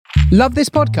Love this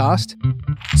podcast?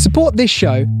 Support this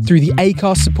show through the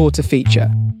Acast supporter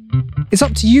feature. It's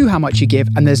up to you how much you give,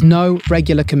 and there's no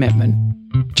regular commitment.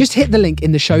 Just hit the link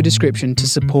in the show description to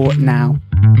support now.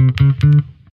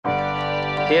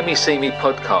 Hear Me See Me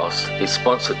podcast is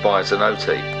sponsored by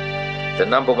Zenoti, the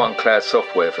 #1 cloud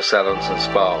software for salons and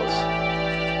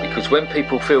spas. Because when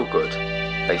people feel good,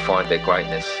 they find their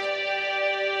greatness.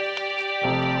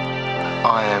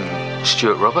 I am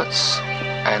Stuart Roberts,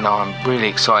 and I'm really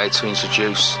excited to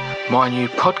introduce my new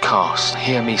podcast,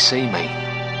 Hear Me See Me.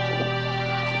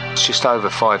 It's just over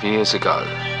 5 years ago,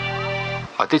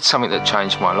 I did something that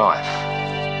changed my life.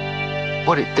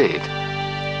 What it did,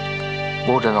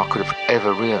 more than I could have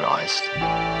ever realised,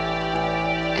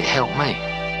 it helped me.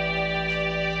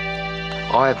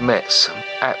 I have met some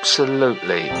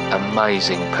absolutely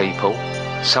amazing people.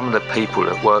 Some of the people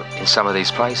that work in some of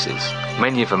these places,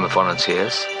 many of them are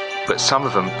volunteers, but some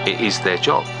of them, it is their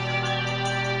job.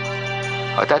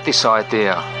 I'd had this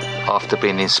idea after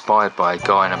being inspired by a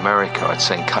guy in America I'd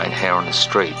seen cutting hair on the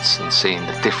streets and seeing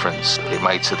the difference it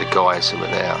made to the guys who were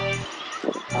there.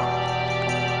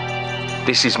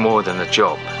 This is more than a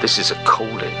job, this is a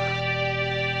calling.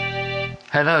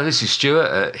 Hello, this is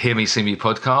Stuart at Hear Me See Me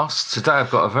podcast. Today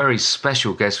I've got a very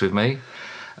special guest with me.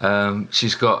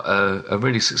 She's got a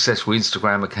really successful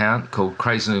Instagram account called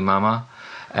Crazy New Mama,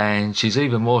 and she's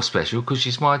even more special because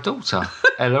she's my daughter,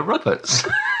 Ella Roberts.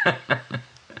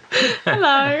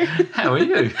 Hello. How are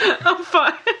you? I'm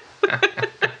fine.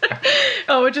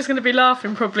 Oh, we're just going to be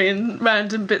laughing probably in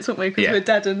random bits, aren't we? Because we're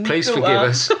dad and Please daughter. forgive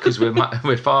us because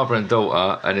we're father and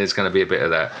daughter, and there's going to be a bit of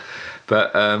that.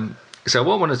 But so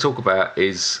what I want to talk about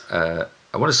is I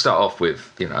want to start off with,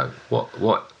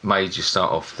 what made you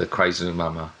start off the Crazy New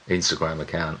Mama Instagram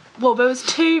account? Well, there was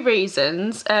two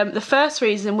reasons. The first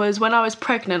reason was when I was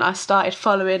pregnant, I started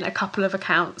following a couple of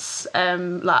accounts,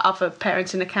 like other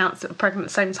parenting accounts that were pregnant at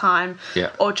the same time,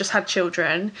 or just had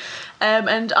children.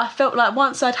 And I felt like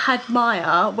once I'd had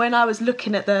Maya, when I was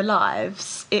looking at their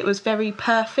lives, it was very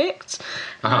perfect.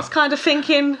 I was kind of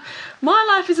thinking, my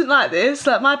life isn't like this.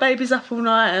 Like, my baby's up all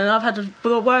night and I've had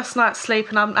the worst night's sleep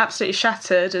and I'm absolutely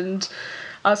shattered. And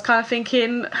I was kind of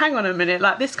thinking, hang on a minute,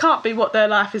 like, this can't be what their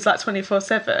life is like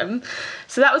 24/7.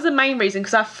 So that was the main reason,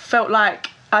 because I felt like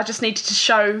I just needed to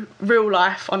show real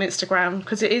life on Instagram,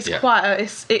 because it is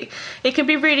it can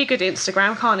be really good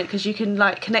Instagram, can't it? Because you can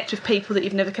like connect with people that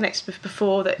you've never connected with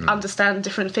before, that understand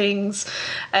different things.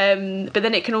 But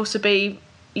then it can also be,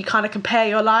 you kind of compare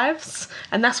your lives,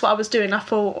 and that's what I was doing. I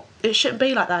thought it shouldn't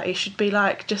be like that. It should be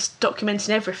like just documenting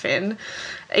everything,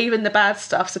 even the bad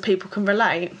stuff, so people can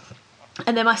relate.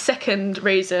 And then my second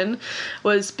reason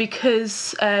was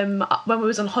because when we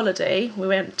was on holiday, we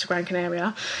went to Gran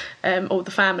Canaria, all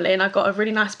the family, and I got a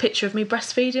really nice picture of me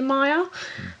breastfeeding Maya.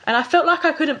 And I felt like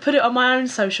I couldn't put it on my own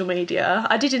social media.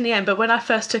 I did in the end, but when I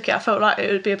first took it, I felt like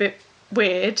it would be a bit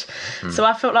weird. So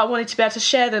I felt like I wanted to be able to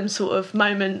share them sort of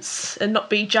moments and not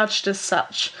be judged as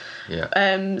such.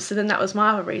 So then that was my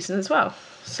other reason as well.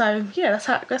 So yeah,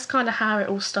 that's kind of how it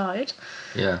all started.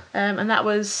 And that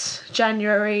was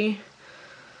January.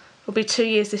 It'll be 2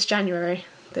 years this January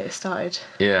that it started.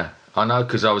 Yeah, I know,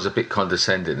 because I was a bit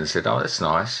condescending and said, oh, that's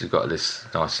nice, you've got this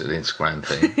nice little Instagram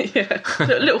thing.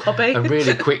 little hobby. And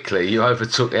really quickly you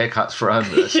overtook Haircuts for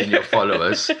Homeless and your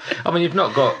followers. I mean, you've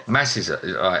not got a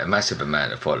massive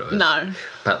amount of followers. No.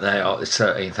 But it's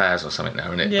 13,000 or something now,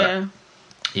 isn't it? Yeah.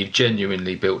 But you've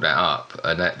genuinely built that up,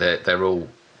 and they're all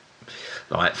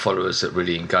like followers that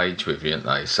really engage with you, aren't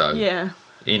they? So,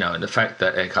 and the fact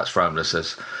that Haircuts for Homeless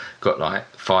has got like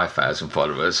 5,000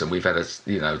 followers, and we've had a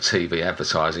TV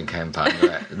advertising campaign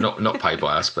not paid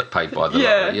by us but paid by the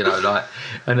lot,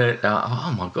 and then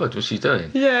oh my god, what's she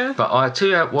doing? But I tell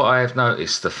you what, I have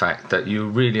noticed the fact that you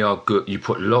really are good. You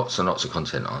put lots and lots of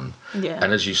content on,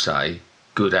 and as you say,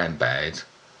 good and bad.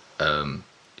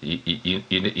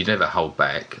 You never hold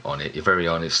back on it. You're very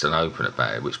honest and open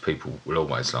about it, which people will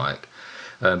always like.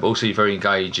 But also you're very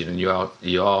engaging, and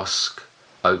you ask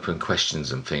open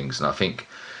questions and things, and I think,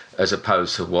 as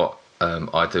opposed to what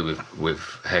I do with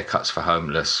Haircuts for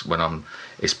Homeless, when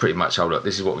it's pretty much, oh look,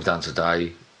 this is what we've done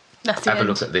today. Have a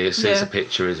look at this. Here's a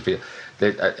picture. Here's a video.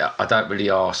 I don't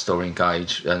really ask or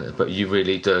engage, but you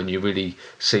really do, and you really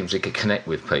seem to connect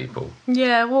with people.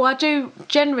 Yeah, well, I do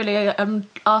generally. I'm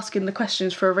asking the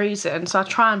questions for a reason, so I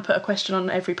try and put a question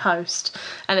on every post.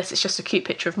 Unless it's just a cute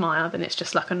picture of Maya, then it's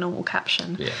just like a normal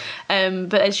caption. But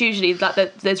there's usually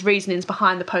there's reasonings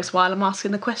behind the post while I'm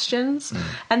asking the questions,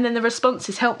 and then the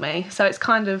responses help me. So it's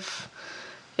kind of.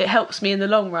 it helps me in the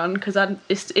long run, because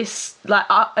it's like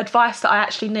advice that I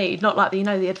actually need, not like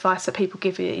the advice that people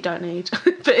give you that you don't need,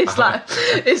 but it's like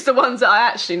it's the ones that I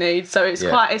actually need. So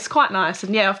it's quite nice.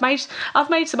 And I've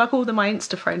made some, I call them my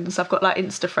Insta friends. I've got like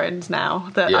Insta friends now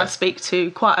that I speak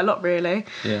to quite a lot, really,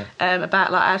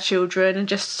 about like our children, and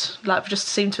just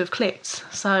seem to have clicked.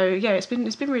 So it's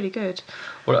been really good.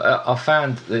 Well, I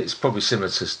found that it's probably similar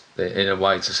to, in a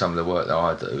way, to some of the work that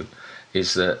I do,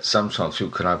 is that sometimes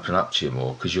people can open up to you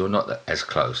more because you're not as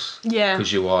close. Yeah.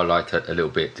 Because you are like a little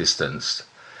bit distanced.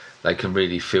 They can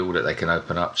really feel that they can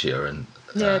open up to you, and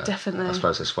definitely. I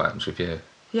suppose that's what happens with you.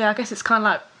 Yeah, I guess it's kind of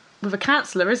like with a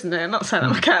counsellor, isn't it? I'm not saying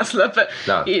I'm a counsellor, but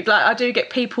no. I do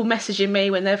get people messaging me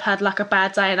when they've had like a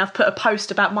bad day, and I've put a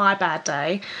post about my bad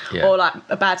day or like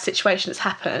a bad situation that's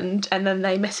happened, and then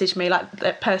they message me like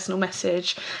their personal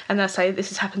message, and they'll say, "This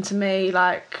has happened to me.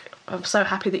 Like, I'm so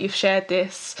happy that you've shared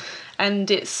this."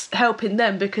 And it's helping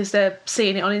them because they're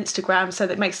seeing it on Instagram, so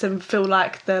that makes them feel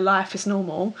like their life is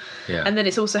normal. Yeah. And then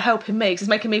it's also helping me because it's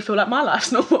making me feel like my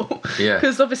life's normal. Yeah.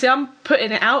 Because obviously I'm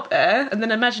putting it out there, and then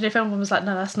imagine if everyone was like,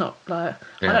 "No, that's not like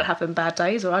I don't have them bad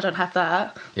days, or I don't have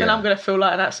that." Then I'm going to feel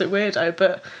like an absolute weirdo.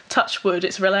 But touch wood,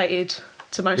 it's related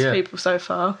to most people so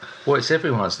far. Well, it's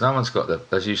everyone's. No one's got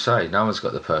as you say, no one's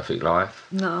got the perfect life.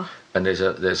 No. And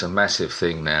there's a massive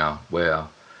thing now where,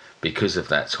 because of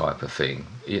that type of thing,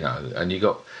 and you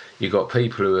got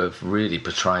people who are really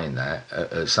portraying that.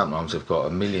 Sometimes have got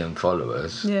 1 million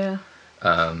followers. Yeah.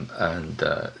 And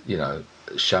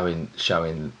showing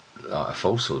like a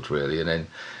falsehood, really, and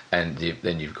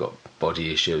then you've got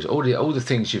body issues, all the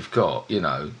things you've got,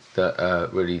 that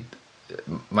really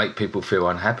make people feel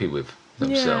unhappy with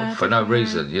themselves for no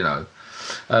reason,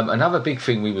 Another big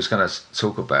thing we was going to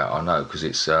talk about, I know, because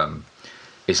it's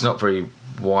not very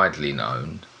widely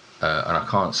known. And I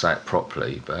can't say it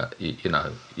properly, but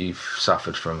you've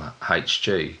suffered from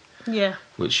HG,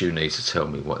 which you need to tell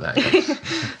me what that is.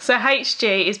 So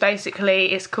HG is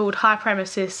basically, it's called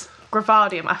hyperemesis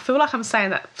gravidarum. I feel like I'm saying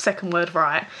that second word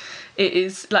right. It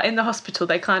is like in the hospital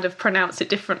they kind of pronounce it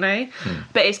differently,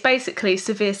 but it's basically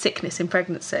severe sickness in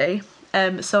pregnancy.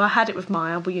 So I had it with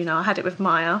Maya. Well, I had it with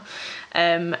Maya,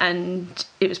 and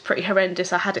it was pretty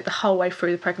horrendous. I had it the whole way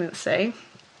through the pregnancy.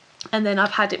 And then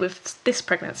I've had it with this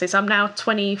pregnancy. So I'm now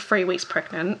 23 weeks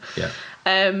pregnant. Yeah.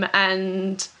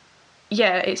 And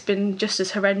it's been just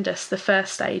as horrendous, the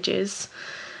first stages.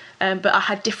 But I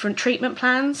had different treatment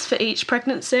plans for each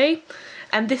pregnancy.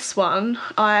 And this one,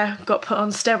 I got put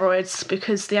on steroids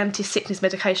because the anti-sickness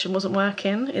medication wasn't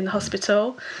working in the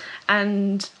hospital.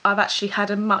 And I've actually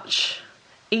had a much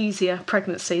easier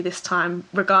pregnancy this time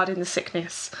regarding the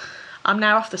sickness. I'm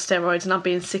now off the steroids and I'm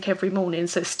being sick every morning,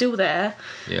 so it's still there.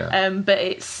 Yeah. But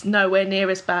it's nowhere near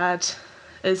as bad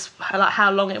as like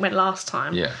how long it went last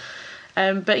time. Yeah.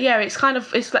 But it's kind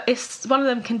of it's one of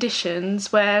them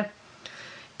conditions where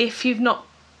if you've not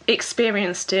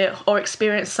experienced it or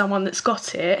experienced someone that's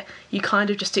got it, you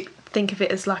kind of just think of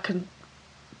it as like a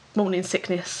morning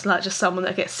sickness, like just someone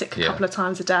that gets sick a couple of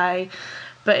times a day.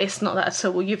 But it's not that at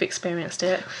all. Well, you've experienced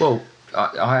it. Well,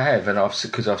 I have, and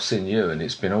because I've seen you, and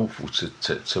it's been awful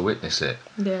to witness it.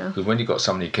 Yeah. Because when you've got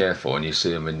someone you care for, and you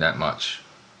see them in that much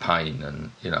pain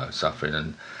and suffering,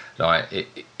 and like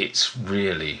it's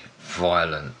really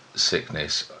violent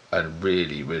sickness and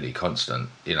really, really constant.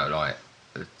 Like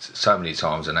so many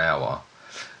times an hour.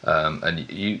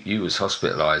 And you was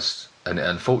hospitalised, and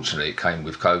unfortunately it came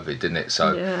with COVID, didn't it?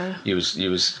 So you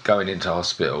was going into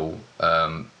hospital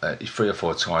 3 or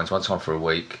 4 times, one time for a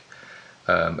week.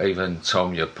 Even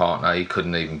Tom, your partner, he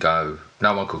couldn't even go.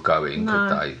 No one could go in, could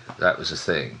they? That was the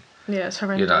thing. Yeah, it's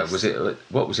horrendous.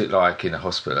 What was it like in the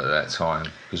hospital at that time?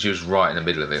 Because you was right in the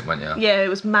middle of it, weren't you? Yeah, it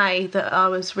was May that I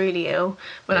was really ill.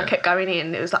 When I kept going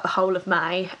in, it was like the whole of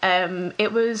May.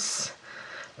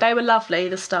 They were lovely,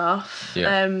 the staff.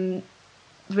 Yeah.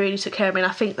 Really took care of me, and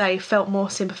I think they felt more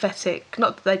sympathetic.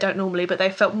 Not that they don't normally, but they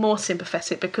felt more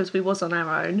sympathetic because we was on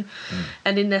our own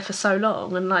and in there for so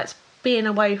long, and like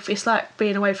it's like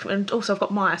being away from, and also I've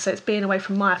got Maya, so it's being away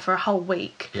from Maya for a whole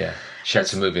week. Yeah, she had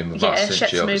to move in with us. Yeah,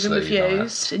 she had to move in with you,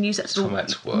 and you had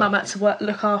to Mum had to work,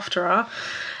 look after her.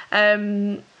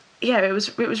 It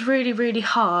was really, really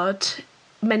hard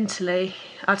mentally.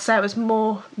 I'd say it was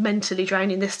more mentally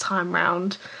draining this time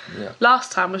round. Yeah.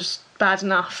 Last time was bad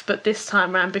enough, but this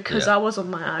time round, because I was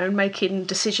on my own making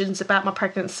decisions about my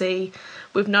pregnancy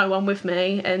with no one with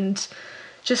me, and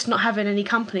just not having any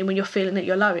company when you're feeling at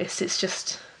your lowest,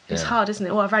 it's hard, isn't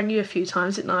it? Well, I rang you a few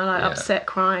times, didn't I? Like upset,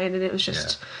 crying, and it was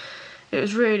just, it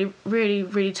was really, really,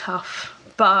 really tough.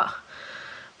 But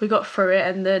we got through it,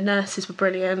 and the nurses were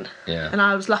brilliant. Yeah. And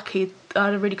I was lucky. I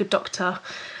had a really good doctor,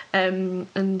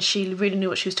 and she really knew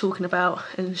what she was talking about,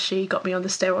 and she got me on the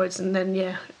steroids, and then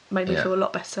made me feel a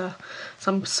lot better.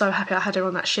 So I'm so happy I had her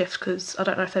on that shift, because I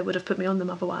don't know if they would have put me on them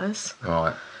otherwise.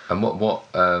 Right. And what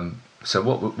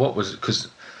was, because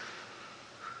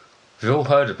we've all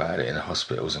heard about it in the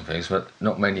hospitals and things, but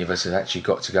not many of us had actually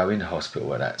got to go in the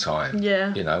hospital at that time.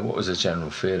 Yeah. You know, what was the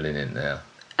general feeling in there?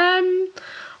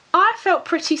 I felt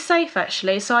pretty safe,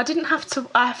 actually. So I didn't have to.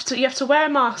 You have to wear a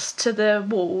mask to the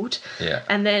ward. Yeah.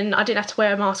 And then I didn't have to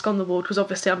wear a mask on the ward, because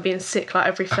obviously I'm being sick like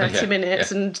every 30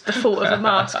 minutes, and the thought of a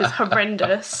mask is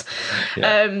horrendous.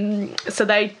 Yeah. So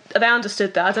they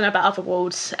understood that. I don't know about other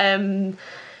wards.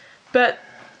 But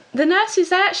the nurses,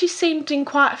 they actually seemed in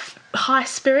quite high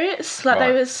spirits. Like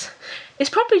they was. It's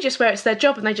probably just where it's their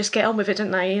job and they just get on with it, don't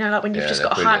they? You know, like when you've just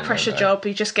got a high pressure job,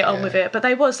 you just get on with it. But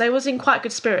they was in quite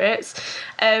good spirits.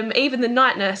 Even the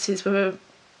night nurses were,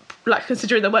 like,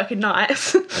 considering they're working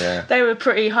nights, they were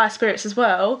pretty high spirits as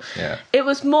well. Yeah. It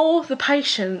was more the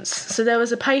patients. So there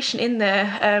was a patient in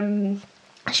there.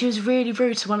 She was really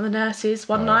rude to one of the nurses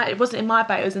one night. It wasn't in my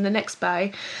bay, it was in the next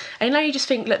bay. And you know, you just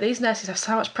think, look, these nurses have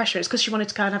so much pressure. It's because she wanted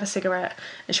to go and have a cigarette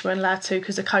and she weren't allowed to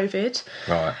because of COVID.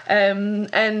 Right.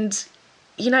 And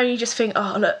you know, you just think,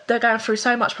 oh, look, they're going through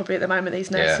so much probably at the moment, these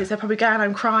nurses. Yeah. They're probably going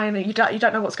home crying, and you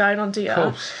don't know what's going on, do you? Of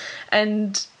course.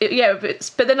 And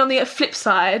but then on the flip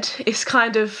side, it's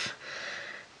kind of,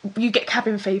 you get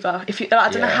cabin fever. If you, I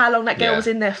don't know how long that girl was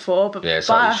in there for, but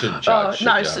so you shouldn't judge.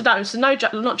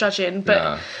 Not judging,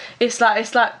 but it's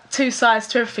like two sides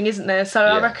to everything, isn't there? So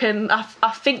I reckon I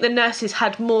think the nurses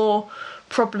had more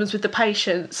problems with the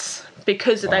patients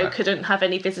because they couldn't have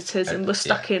any visitors and were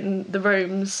stuck in the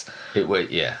rooms.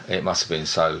 It must have been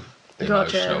so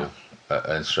emotional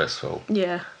and stressful.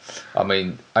 Yeah. I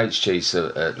mean, HG's,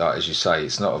 like as you say,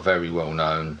 it's not a very well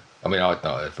known. I mean, I'd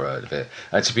not ever heard of it.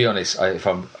 And to be honest, I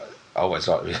always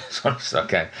like to be as honest as I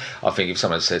can. I think if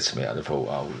someone said to me, I'd have thought,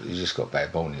 oh, you just got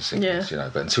bad morning sickness, you know.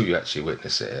 But until you actually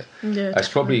witness it, it's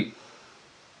probably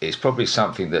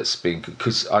something that's been,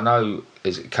 because I know,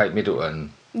 is it Kate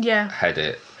Middleton had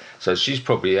it. So she's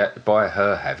probably, by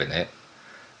her having it,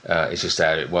 it's just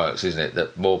how it works, isn't it?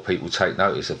 That more people take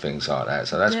notice of things like that.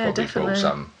 So that's probably brought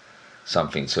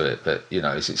something to it. But, you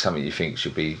know, is it something you think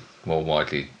should be more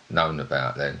widely known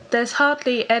about then? There's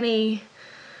hardly any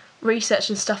research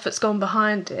and stuff that's gone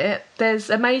behind it.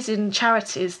 There's amazing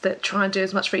charities that try and do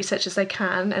as much research as they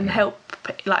can and help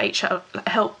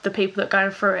the people that are going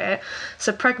through it.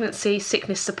 So pregnancy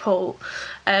sickness support,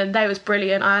 and they was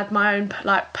brilliant. I had my own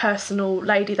personal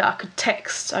lady that I could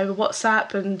text over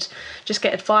WhatsApp and just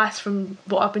get advice from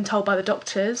what I've been told by the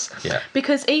doctors.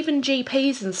 Because even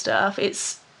GPs and stuff,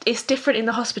 it's different in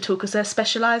the hospital because they're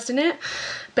specialised in it.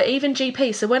 But even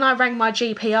GP, so when I rang my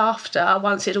GP after,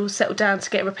 once it all settled down to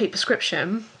get a repeat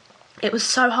prescription, it was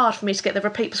so hard for me to get the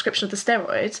repeat prescription of the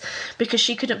steroids because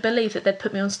she couldn't believe that they'd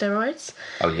put me on steroids.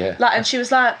 Oh, yeah. And she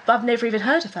was like, I've never even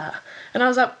heard of that. And I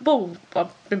was like, well,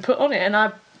 I've been put on it and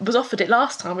I was offered it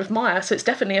last time with Maya, so it's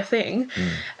definitely a thing.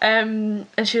 And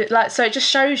she so it just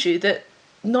shows you that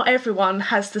not everyone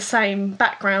has the same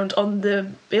background on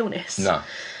the illness. No.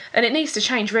 And it needs to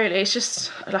change, really. It's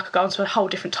just, I could go on to a whole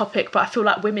different topic, but I feel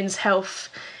like women's health,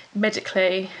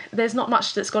 medically, there's not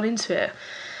much that's gone into it.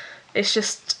 It's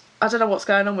just, I don't know what's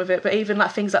going on with it, but even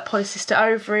things like polycystic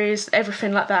ovaries,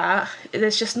 everything like that,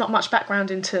 there's just not much background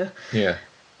into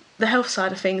the health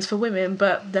side of things for women,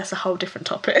 but that's a whole different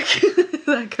topic.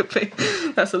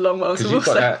 That's a long one. So you've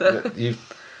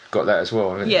got that as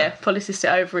well, haven't you? Yeah, polycystic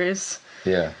ovaries.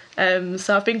 Yeah.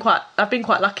 So I've been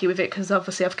quite lucky with it because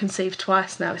obviously I've conceived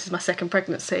twice now. This is my second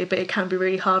pregnancy, but it can be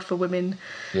really hard for women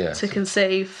to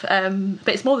conceive. But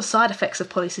it's more the side effects of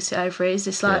polycystic ovaries.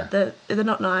 It's they're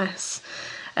not nice.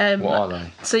 What are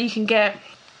they? So you can get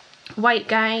weight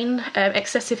gain,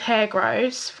 excessive hair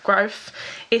growth.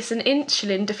 It's an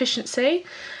insulin deficiency.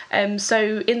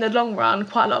 So in the long run,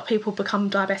 quite a lot of people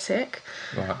become diabetic.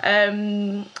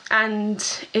 Right.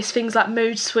 And it's things like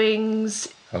mood swings.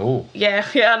 Oh. Yeah,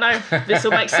 I know. This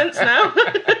all makes sense now.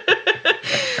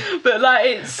 But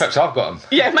it's... Perhaps I've got them.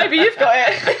 Yeah, maybe you've got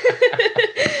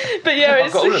it. But yeah,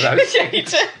 I've got all of those.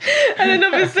 And then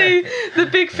obviously the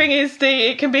big thing is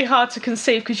it can be hard to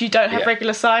conceive because you don't have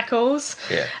regular cycles.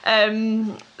 Yeah.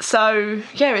 So,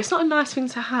 it's not a nice thing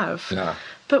to have. No.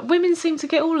 But women seem to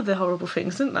get all of the horrible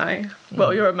things, don't they?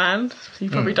 Well, you're a man, so you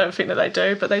probably don't think that they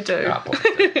do, but they do. I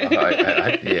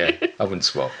wouldn't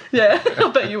swap. Yeah, I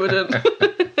bet you wouldn't.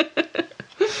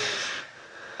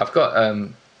 I've got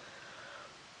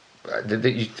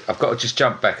I've got to just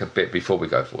jump back a bit before we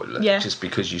go forward. Just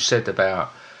because you said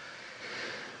about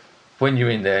when you're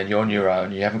in there and you're on your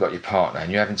own, you haven't got your partner,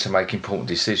 and you're having to make important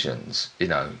decisions. You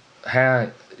know how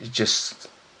just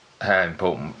how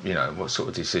important, what sort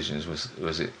of decisions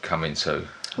was it coming to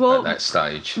at that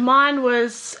stage? Mine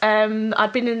was,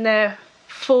 I'd been in there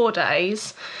 4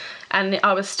 days and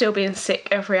I was still being sick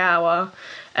every hour.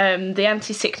 The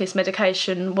anti-sickness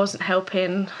medication wasn't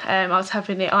helping. I was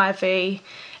having the IV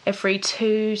every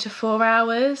 2 to 4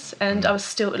 hours, and I was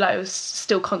still it was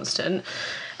still constant.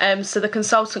 So the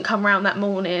consultant come around that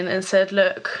morning and said,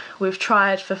 "Look, we've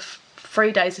tried for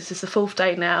 3 days. This is the 4th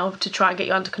day now to try and get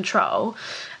you under control,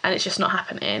 and it's just not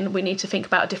happening. We need to think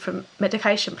about a different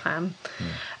medication plan."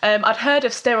 I'd heard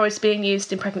of steroids being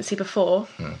used in pregnancy before.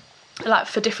 Like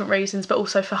for different reasons, but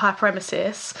also for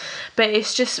hyperemesis. But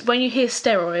it's just, when you hear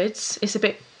steroids,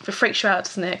 it freaks you out,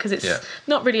 doesn't it? Because it's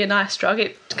not really a nice drug.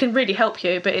 It can really help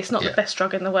you, but it's not the best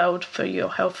drug in the world for your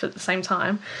health at the same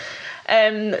time.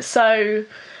 So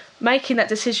making that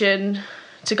decision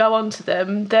to go on to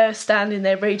them, they're standing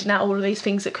there reading out all of these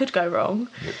things that could go wrong.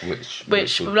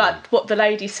 Which like what the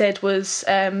lady said was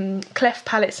cleft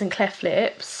palates and cleft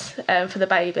lips for the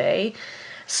baby,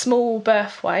 small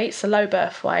birth weight, so low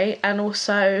birth weight, and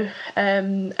also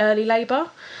early labour.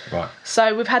 Right.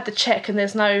 So we've had the check and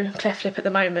there's no cleft lip at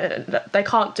the moment. They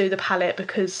can't do the palate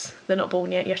because they're not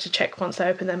born yet. You have to check once they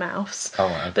open their mouths. Oh,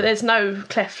 okay. But there's no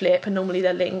cleft lip, and normally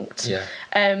they're linked. Yeah.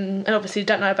 And obviously you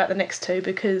don't know about the next two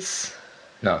because...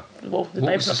 No. Well, the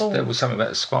baby's not born. There was something about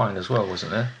the spine as well,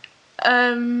 wasn't there?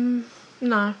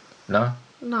 No. No?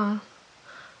 No.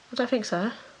 I don't think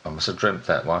so. I must have dreamt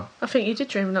that one. I think you did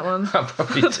dream that one. I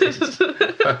probably did. No,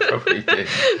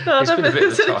 I don't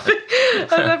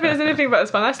think there's anything about the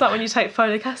spine. That's like when you take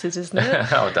folic acid, isn't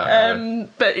it? I don't know.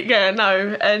 But yeah,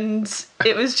 no. And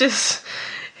it was just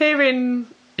hearing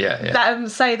that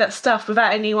say that stuff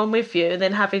without anyone with you, and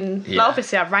then having... Like,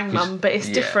 obviously I rang Mum, but it's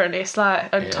different. It's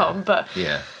like... And Tom, but...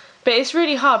 Yeah. But it's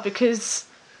really hard because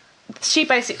she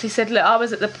basically said, look, I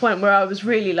was at the point where I was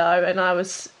really low, and I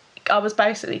was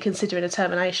basically considering a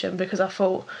termination because I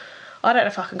thought, I don't know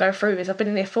if I can go through this. I've been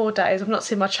in here 4 days. I've not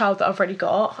seen my child that I've already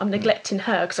got. I'm neglecting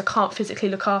her because I can't physically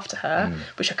look after her,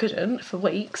 which I couldn't for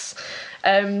weeks.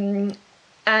 And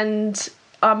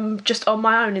I'm just on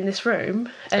my own in this room.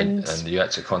 And you had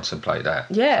to contemplate that.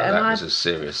 Yeah. So that was a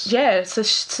serious... Yeah, so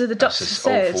the doctor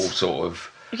said... awful sort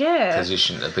of...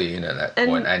 position to be in at that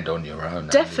point, and on your own,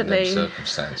 definitely, in the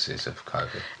circumstances of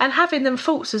COVID, and having them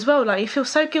thoughts as well. Like, you feel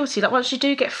so guilty. Like, once you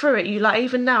do get through it, you like,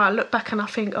 even now I look back and I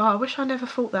think, oh, I wish I never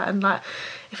thought that. And like,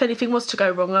 if anything was to go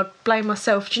wrong, I'd blame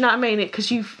myself. Do you know what I mean?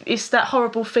 Because it's that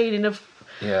horrible feeling of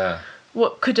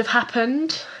what could have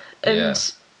happened,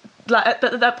 and like,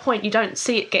 but at that point you don't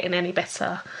see it getting any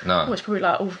better. No, it's probably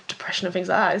like depression and things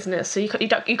like that, isn't it? So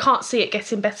you can't see it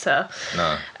getting better.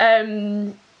 No.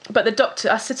 But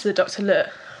I said to the doctor, look,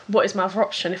 what is my other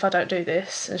option if I don't do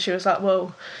this? And she was like,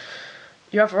 well,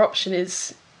 your other option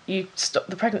is you stop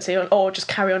the pregnancy or just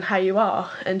carry on how you are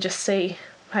and just see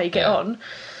how you get on.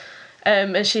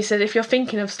 And she said, if you're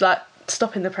thinking of like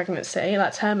stopping the pregnancy,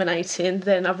 like terminating,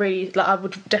 then I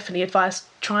would definitely advise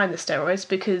trying the steroids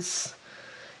because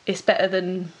it's better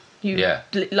than you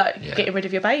getting rid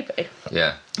of your baby.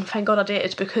 Yeah. And thank God I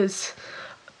did, because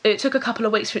it took a couple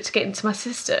of weeks for it to get into my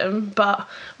system, but,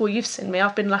 well, you've seen me.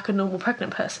 I've been like a normal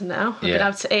pregnant person now. I've been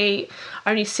able to eat,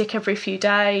 only sick every few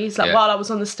days, like while I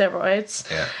was on the steroids,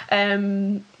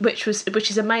 which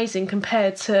is amazing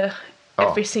compared to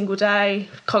every single day,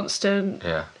 constant,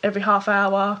 every half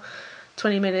hour,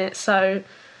 20 minutes. So,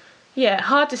 yeah,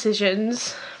 hard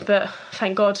decisions, but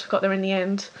thank God got there in the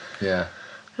end. Yeah.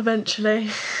 Eventually.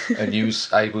 And you was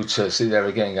able to see there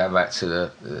again, going back to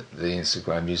the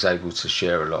Instagram, you was able to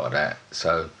share a lot of that,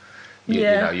 so you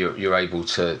know you're able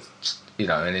to,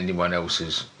 and anyone else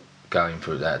who's going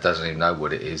through that doesn't even know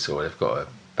what it is, or they've got a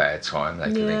bad time,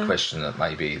 they can then question that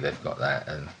maybe they've got that,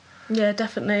 and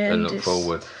definitely, and look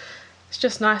forward. It's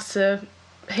just nice to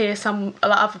hear some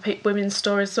other women's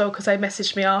stories as well, because they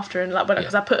messaged me after, and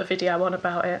because I put a video on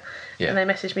about it, and they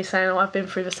messaged me saying, I've been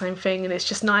through the same thing, and it's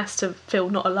just nice to feel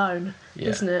not alone,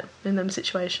 isn't it, in them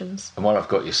situations. And while I've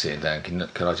got you sitting down,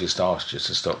 can I just ask you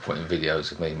to stop putting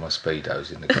videos of me in my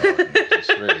Speedos in the garden? It's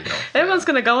really not fair. Everyone's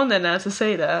going to go on there now to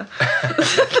see that.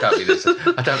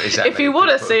 I don't exactly. If you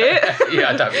want to see it,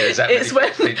 I don't exactly. It's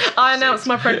when I announced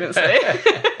my pregnancy.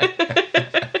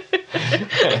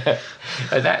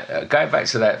 And that, going back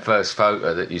to that first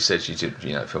photo that you said you did,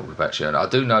 film about you, and I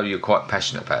do know you're quite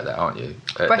passionate about that, aren't you?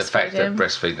 The fact that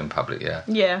breastfeeding in public,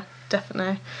 Yeah,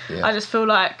 definitely. Yeah. I just feel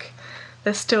like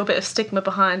there's still a bit of stigma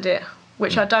behind it,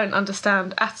 which I don't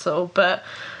understand at all, but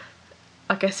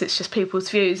I guess it's just people's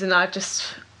views, and I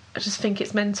just think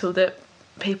it's mental that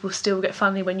people still get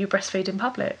funny when you breastfeed in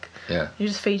public. Yeah. You're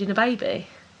just feeding a baby.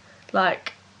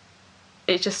 Like,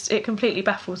 it completely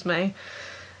baffles me.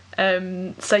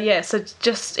 So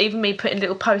just even me putting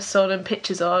little posts on and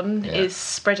pictures on is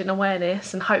spreading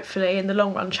awareness, and hopefully in the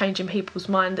long run changing people's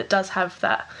mind that does have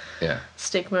that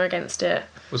stigma against it.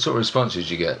 What sort of response did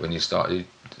you get when you started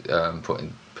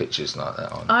putting pictures like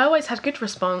that on? I always had good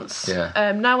response.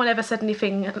 No one ever said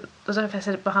anything, I don't know if I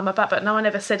said it behind my back, but no one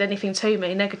ever said anything to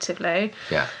me negatively.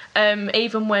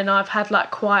 Even when I've had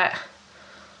quite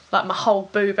my whole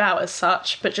boob out as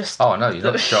such, but just... Oh, no, you're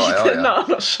not shy, are you? No, I'm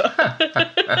not shy.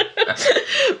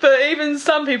 But even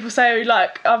some people say,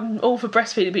 I'm all for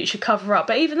breastfeeding, but you should cover up.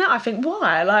 But even that, I think,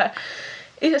 why?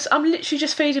 I'm literally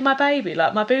just feeding my baby.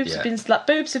 My boobs have been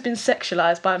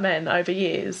sexualised by men over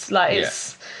years.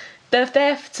 They're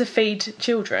there to feed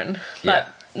children,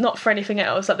 not for anything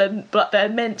else. They're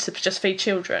meant to just feed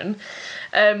children.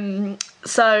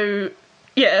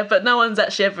 Yeah, but no one's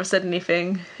actually ever said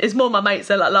anything. It's more my mates,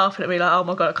 they're laughing at me oh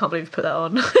my God, I can't believe you put that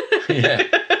on.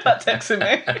 Texting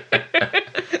me.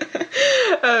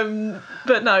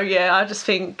 But no, I just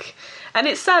think... And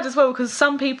it's sad as well because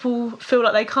some people feel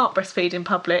like they can't breastfeed in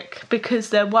public because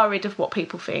they're worried of what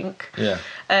people think.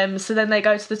 So then they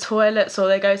go to the toilets or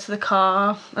they go to the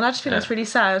car, and I just think that's really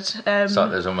sad. It's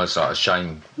there's almost a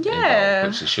shame involved,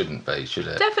 which it shouldn't be, should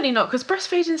it? Definitely not, because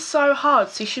breastfeeding is so hard,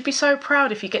 so you should be so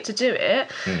proud if you get to do it.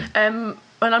 And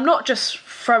I'm not just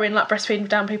throwing breastfeeding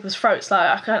down people's throats.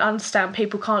 I can understand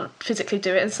people can't physically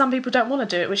do it, and some people don't want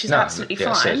to do it, which is absolutely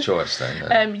fine. It's their choice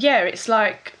then. It's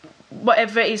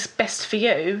whatever is best for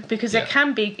you, because it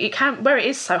can where it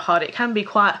is so hard, it can be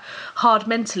quite hard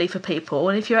mentally for people,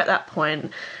 and if you're at that point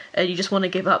and you just want to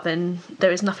give up, then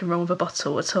there is nothing wrong with a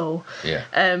bottle at all.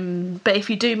 But if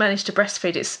you do manage to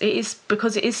breastfeed, it is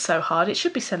because it is so hard, it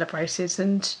should be celebrated,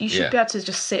 and you should be able to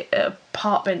just sit at a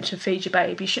park bench and feed your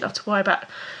baby. You shouldn't have to worry about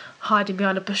hiding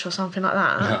behind a bush or something like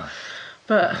that. No.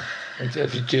 But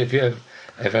if you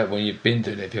ever, when you've been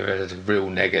doing it, have you ever had a real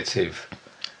negative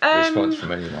response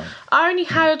from anyone? I only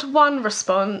had one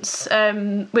response,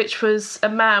 which was a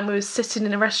man. We was sitting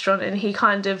in a restaurant and he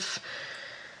kind of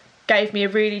gave me a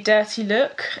really dirty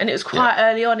look, and it was quite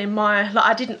early on in my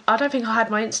I don't think I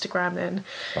had my Instagram then.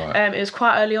 It was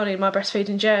quite early on in my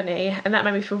breastfeeding journey, and that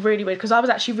made me feel really weird because I was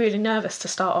actually really nervous to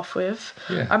start off with.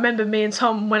 I remember me and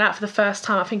Tom went out for the first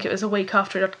time, I think it was a week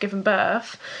after I'd given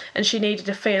birth, and she needed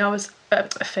a feed, and I was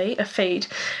a feed,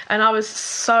 and I was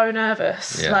so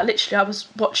nervous. Literally I was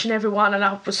watching everyone, and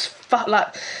I was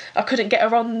I couldn't get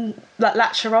her on,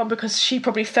 latch her on, because she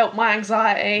probably felt my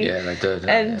anxiety. They do.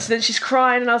 And then she's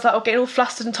crying, and I was getting all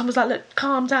flustered, and Tom was look,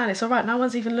 calm down, it's all right, no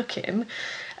one's even looking.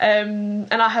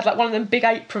 And I had one of them big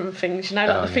apron things,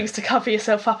 the things to cover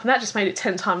yourself up, and that just made it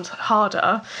 10 times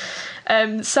harder.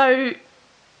 So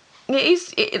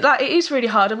it is really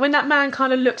hard, and when that man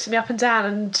kind of looked at me up and down,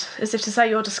 and as if to say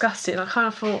you're disgusting, I kind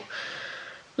of thought,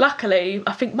 luckily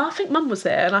I think Mum was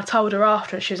there, and I told her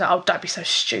after, and she was like, oh, don't be so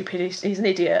stupid, he's an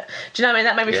idiot. Do you know what I mean?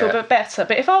 That made me feel a bit better.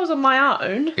 But if I was on my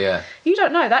own, you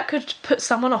don't know, that could put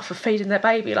someone off of feeding their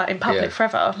baby in public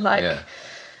forever.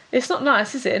 It's not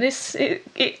nice, is it?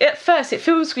 And at first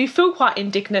you feel quite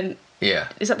indignant.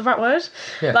 Is that the right word?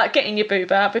 Getting your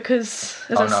boob out, because,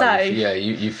 as I say...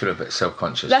 you feel a bit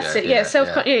self-conscious. That's it, you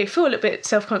feel a little bit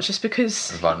self-conscious,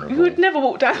 because vulnerable. You would never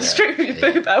walk down the street with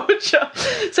your boob out, would you?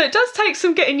 So it does take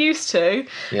some getting used to,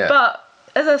 but,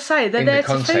 as I say, they're there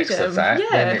to feed them. In the context of that,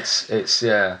 then it's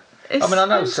I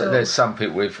know there's some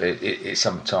people with it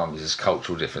sometimes there's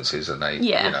cultural differences, and they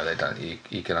they don't,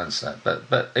 you can understand,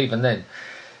 but even then,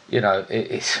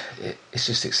 it's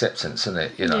just acceptance, isn't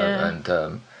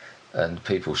it? And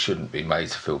people shouldn't be made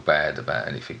to feel bad about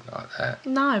anything like that.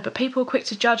 No, but people are quick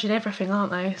to judge in everything,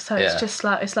 aren't they? So it's just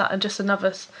just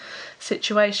another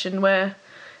situation where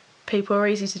people are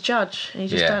easy to judge, and you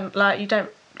just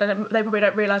they probably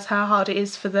don't realise how hard it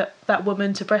is for that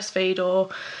woman to breastfeed, or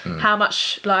how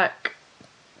much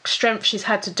strength she's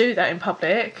had to do that in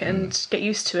public and get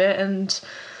used to it. And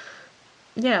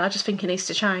I just think it needs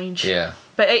to change.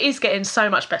 But it is getting so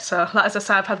much better. As I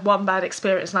say, I've had one bad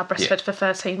experience, and I breastfed for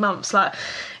 13 months.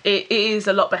 It is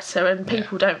a lot better, and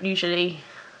people don't usually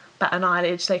bat an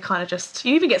eyelid. They kind of just...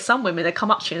 You even get some women that come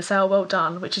up to you and say, oh, well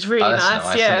done, which is really nice.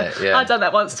 I've done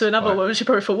that once to another woman. She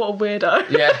probably thought, what a weirdo.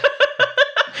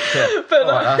 But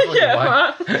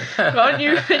aren't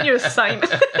you a saint?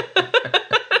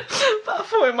 But I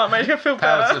thought it might make her feel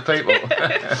better. Power to the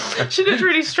people. She looked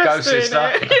really stressed doing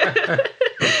it.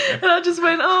 And I just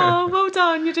went, oh, well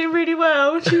done, you're doing really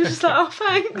well. And she was just like, oh,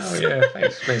 thanks. Oh,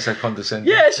 thanks for being so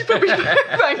condescending. She probably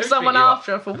thanked someone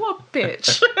after. I thought, what a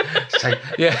bitch.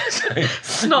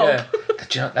 Snob.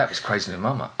 That was crazy,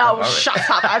 Mama. Oh, shut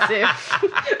up, as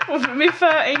if. With me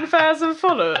 13,000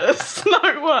 followers.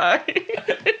 No way.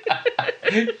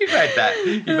 You've had that.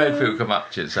 You've had people come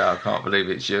up to you and say, I can't believe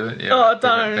it's you. And, I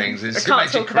don't. Things. I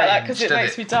can't talk about that because it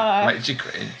makes me die. It makes you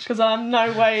cringe. Because I'm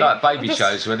no way. It's like baby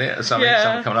shows, wasn't it? Or something.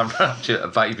 Yeah. Someone coming up to you at a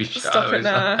baby show. Stop it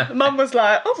now. Mum was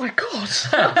like, oh my God.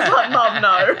 I was like, Mum,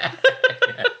 no.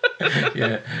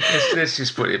 Yeah. Let's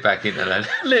just put it back into that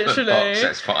literally box.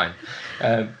 That's fine.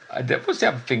 What's the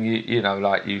other thing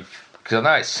because I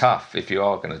know it's tough if you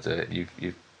are going to do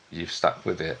it. You've stuck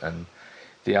with it, and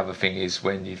the other thing is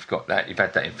when you've had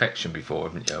that infection before,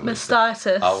 haven't you?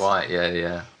 Mastitis. Oh right,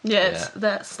 yeah. Yes,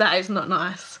 that is not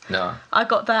nice. No. I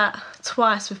got that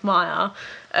twice with Maya.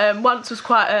 Once was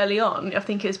quite early on. I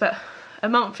think it was about a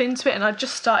month into it, and I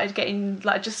just started getting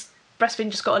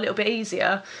breastfeeding just got a little bit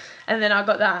easier. And then I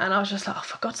got that, and I was just like, oh,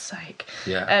 for God's sake.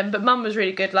 Yeah. But Mum was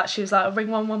really good. Like, she was like, ring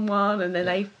 111, and then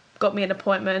they got me an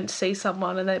appointment to see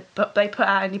someone, and they put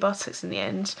out antibiotics in the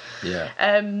end. Yeah.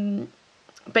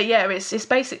 But yeah, it's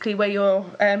basically where your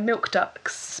milk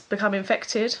ducts become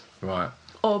infected. Right.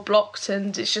 Or blocked,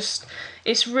 and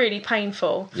it's really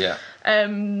painful. Yeah.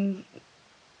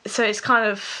 So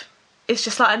it's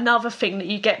just like another thing that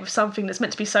you get with something that's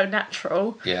meant to be so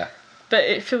natural. Yeah. But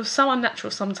it feels so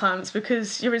unnatural sometimes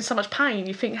because you're in so much pain.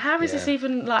 You think, how is this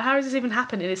even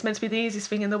happening? It's meant to be the easiest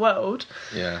thing in the world.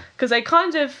 Yeah. Because they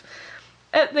kind of,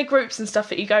 at the groups and stuff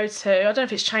that you go to, I don't know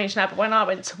if it's changed now, but when I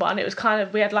went to one, it was kind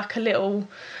of, we had like a little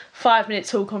 5-minute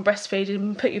talk on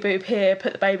breastfeeding, put your boob here,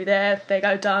 put the baby there you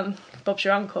go, done, Bob's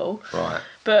your uncle. Right.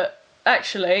 But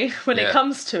actually, when it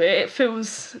comes to it, it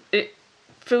feels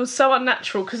so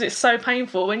unnatural because it's so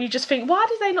painful when you just think, why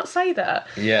did they not say that?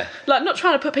 Yeah. Like, not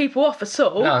trying to put people off at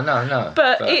all. No.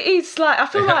 But it is like, I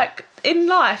feel like in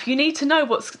life you need to know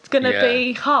what's going to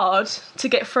be hard to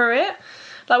get through it.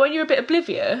 Like when you're a bit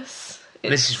oblivious.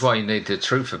 This is why you need the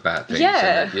truth about things.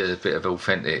 Yeah. And you're a bit of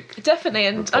authentic. Definitely.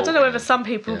 And I don't know whether some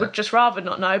people would just rather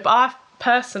not know, but I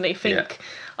personally think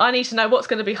I need to know what's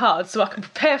going to be hard so I can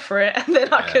prepare for it, and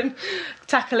then I can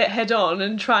tackle it head on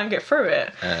and try and get through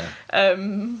it.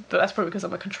 But that's probably because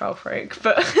I'm a control freak.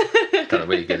 But don't know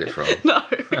where you get it from. No,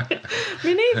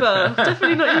 me neither.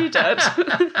 Definitely not you, Dad.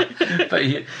 But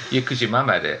because your mum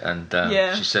had it, and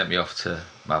she sent me off to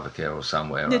Mothercare or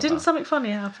somewhere. Yeah, didn't something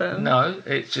funny happen? No,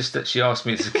 it's just that she asked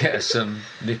me to get her some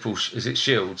nipple. Is it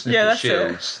shields? Nipple that's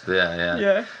shields. It.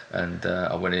 Yeah. And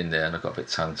I went in there and I got a bit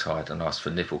tongue-tied and asked for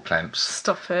nipple clamps.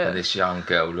 Stop it. And this young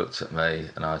girl looked at me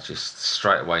and I just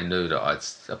straight away knew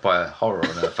that by a horror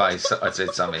on her face I'd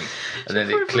said something. And then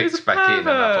it clicked back in and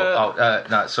I thought,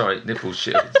 no, sorry, nipple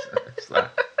shields.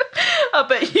 I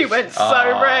bet you went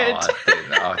so red.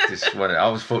 I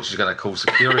was thought she was going to call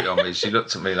security on me. She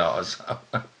looked at me like I was...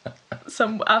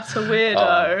 some utter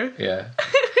weirdo.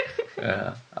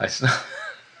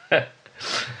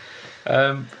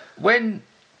 When...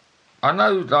 I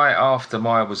know, like, after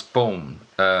Maya was born,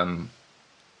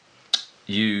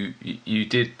 you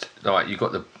did, like, you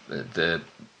got the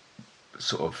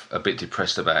sort of a bit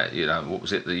depressed about it, what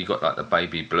was it that you got, like, the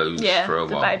baby blues for a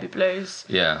while? Yeah, the baby blues.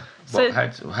 Yeah.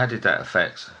 How did that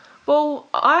affect? Well,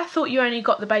 I thought you only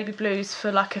got the baby blues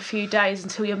for, like, a few days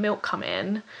until your milk come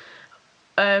in.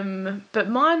 But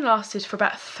mine lasted for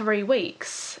about 3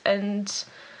 weeks, and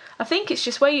I think it's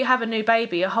just where you have a new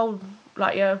baby,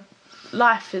 your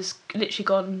life has literally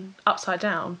gone upside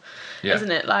down,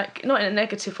 isn't it? Like, not in a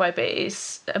negative way, but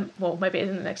it's maybe it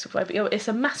is in a negative way, but it's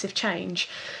a massive change.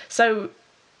 So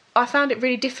I found it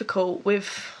really difficult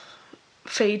with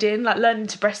feeding, like learning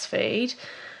to breastfeed,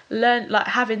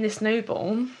 having this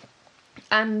newborn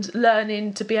and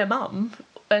learning to be a mum,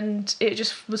 and it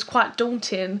just was quite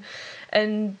daunting.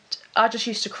 And I just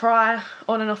used to cry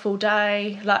on and off all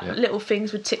day. Little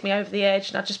things would tip me over the edge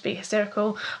and I'd just be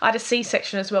hysterical. I had a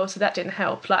C-section as well, so that didn't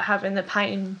help. Like having the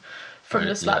pain from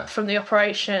from the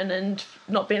operation and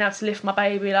not being able to lift my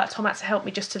baby. Like Tom had to help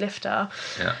me just to lift her.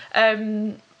 Yeah.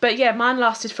 But yeah, mine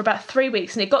lasted for about 3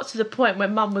 weeks, and it got to the point where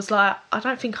Mum was like, I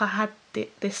don't think I had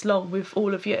this long with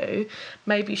all of you.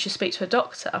 Maybe you should speak to a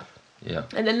doctor. Yeah.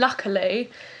 And then luckily,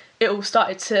 it all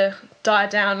started to die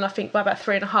down. And I think by about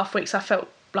 3.5 weeks, I felt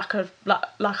like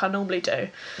I normally do.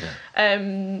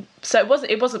 Yeah. So it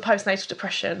wasn't postnatal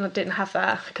depression. I didn't have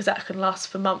that because that can last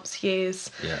for months, years.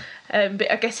 Yeah.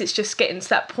 But I guess it's just getting to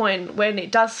that point when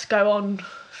it does go on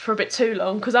for a bit too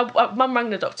long, because Mum rang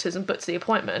the doctors and booked the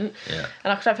appointment. Yeah.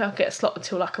 And I don't think I could get a slot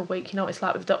until like a week. You know what it's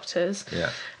like with doctors.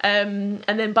 Yeah. And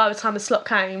then by the time the slot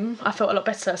came, I felt a lot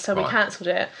better, so we cancelled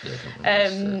it.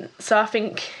 Yeah, so I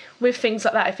think with things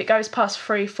like that, if it goes past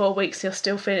 3-4 weeks, you're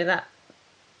still feeling that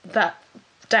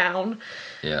down,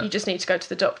 you just need to go to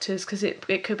the doctors because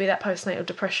it could be that postnatal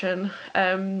depression.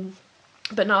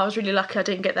 But no, I was really lucky I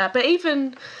didn't get that. But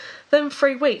even them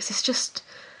 3 weeks, it's just,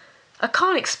 I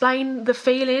can't explain the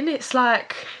feeling. It's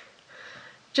like,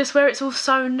 just where it's all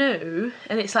so new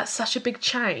and it's like such a big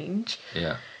change.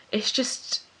 Yeah. It's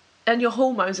just, and your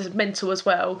hormones are mental as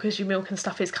well because your milk and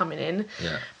stuff is coming in.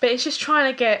 Yeah. But it's just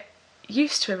trying to get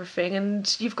used to everything,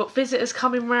 and you've got visitors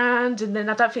coming round, and then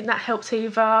I don't think that helped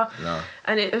either. No.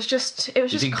 And it was just you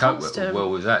didn't constant. cope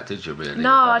well with that, did you? Really?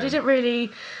 No, I didn't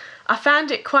really. I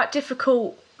found it quite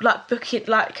difficult, like booking,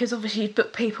 like because obviously you'd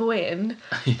book people in,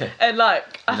 and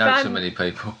like I found so many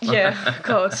people. Yeah,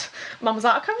 God, Mum was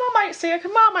like, "Can my mate see her?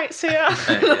 Can my mate see her?"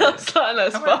 And I was like, "No,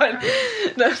 it's fine."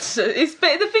 No,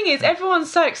 but the thing is,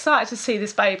 everyone's so excited to see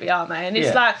this baby, aren't they? And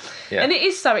it's like, and it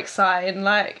is so exciting.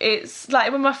 Like it's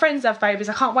like when my friends have babies,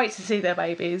 I can't wait to see their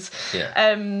babies.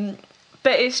 Yeah.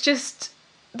 But it's just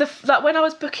like when I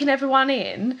was booking everyone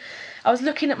in, I was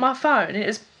looking at my phone, and it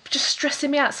was just stressing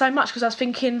me out so much because I was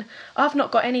thinking I've not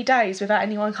got any days without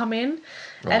anyone coming.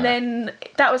 Right. And then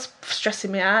that was stressing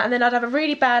me out, and then I'd have a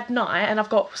really bad night and I've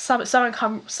got so and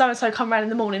so come around in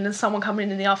the morning and someone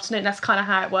coming in the afternoon. That's kind of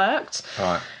how it worked.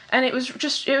 Right. And it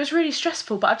was really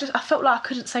stressful, but I felt like I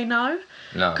couldn't say no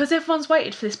because everyone's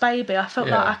waited for this baby. I felt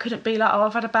like I couldn't be like, oh,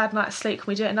 I've had a bad night's sleep, can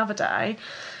we do it another day?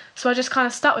 So I just kind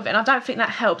of stuck with it, and I don't think that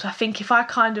helped. I think if I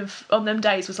kind of, on them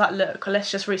days, was like, look, let's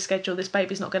just reschedule, this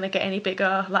baby's not going to get any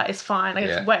bigger, like, it's fine, I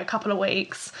can wait a couple of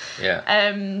weeks. Yeah.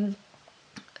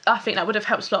 I think that would have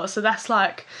helped a lot. So that's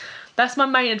my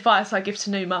main advice I give to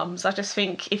new mums. I just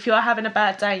think if you're having a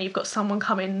bad day and you've got someone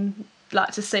coming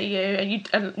like to see you,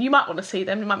 and you might want to see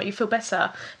them, it might make you feel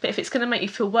better, but if it's going to make you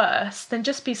feel worse, then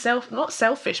just be not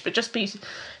selfish, but just be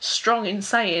strong in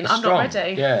saying, I'm not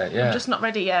ready. I'm just not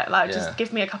ready yet, like just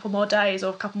give me a couple more days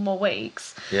or a couple more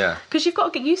weeks, because you've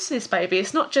got to get used to this baby.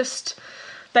 It's not just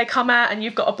they come out and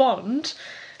you've got a bond,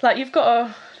 like you've got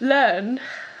to learn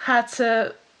how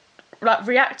to like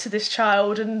react to this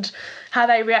child and how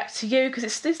they react to you, because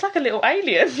it's like a little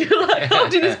alien. You're like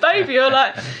holding this baby, you're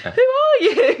like, who are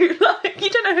you? Like you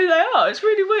don't know who they are. It's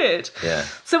really weird. Yeah.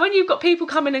 So when you've got people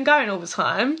coming and going all the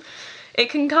time, it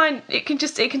can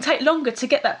take longer to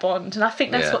get that bond, and I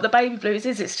think that's what the baby blues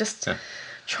is. It's just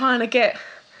trying to get,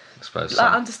 I suppose,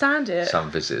 understand it. Some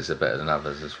visitors are better than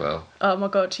others as well. Oh my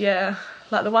God, yeah.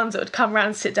 Like the ones that would come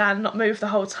around, sit down and not move the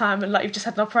whole time, and like you've just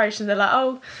had an operation, they're like,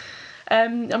 oh,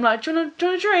 I'm like, do you want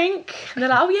a drink? And they're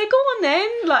like, oh yeah, go on then.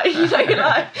 Like, you know, you're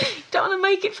like, you don't want to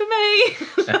make it for me.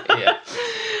 Yeah.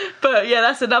 But yeah,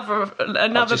 that's another bit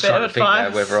of advice.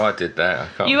 Think whether I did that, I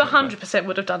can't. You 100%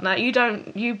 would have done that. I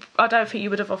don't think you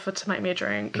would have offered to make me a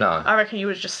drink. No. I reckon you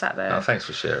would have just sat there. Oh, thanks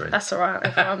for sharing. That's all right,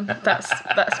 everyone.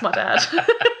 That's my dad.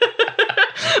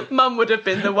 Mum would have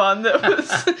been the one that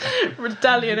was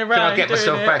dallying around. Can I get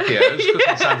myself back here? I was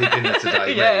cooking Sunday dinner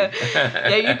today.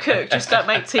 Yeah, you cook. Just don't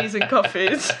make teas and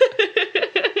coffees.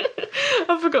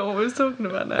 I forgot what we was talking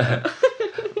about now.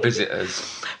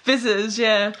 Visitors,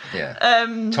 yeah.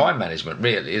 Time management,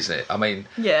 really, isn't it? I mean,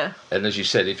 and as you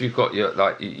said, if you've got your,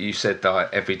 like you said,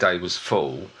 that every day was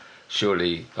full,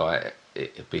 surely like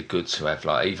it'd be good to have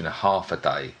like even a half a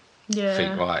day. Yeah.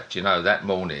 Think, right, do you know, that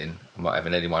morning I'm not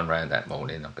having anyone round that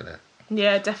morning. I'm gonna.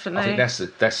 Yeah, definitely. I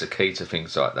think that's the key to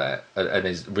things like that, and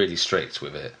is really strict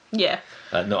with it. Yeah.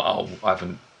 Not I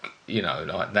haven't, you know,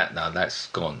 like that. No, that's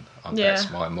gone. That's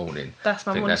my morning. That's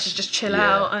my morning to just chill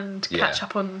out and catch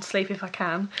up on sleep if I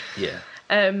can. Yeah.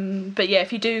 But yeah,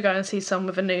 if you do go and see someone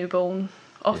with a newborn,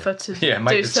 offer to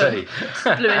make do some tea.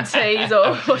 Blueing teas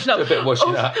or washing up. A bit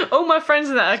washing up. All my friends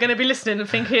and that are going to be listening and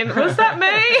thinking, was that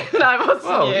me? No, it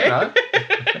wasn't you. You know.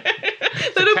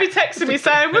 They'll all be texting me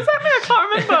saying, was that me? I can't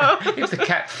remember. If the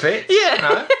cat fits,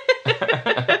 yeah.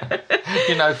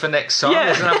 You know, for next time,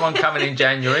 there's another one coming in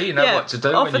January, you know what to do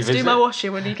offer when you visit. to do my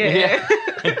washing when you get here.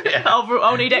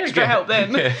 I'll need extra help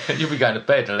then. Yeah. You'll be going to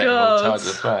bed and let them all tidy the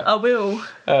flat. I will.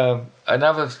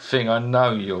 Another thing I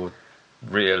know you're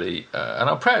really, and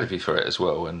I'm proud of you for it as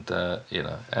well, and you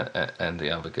know, and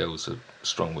the other girls are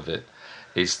strong with it,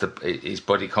 is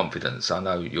body confidence. I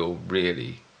know you're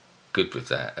really good with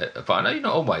that, but I know you've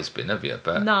not always been, have you?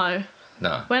 But no.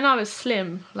 When I was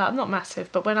slim, like I'm not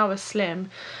massive, but when I was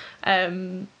slim,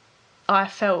 I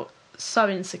felt so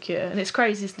insecure, and it's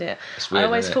crazy, isn't it? It's weird, I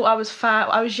always thought I was fat.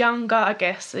 I was younger, I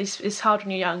guess. It's hard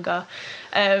when you're younger,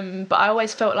 but I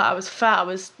always felt like I was fat. I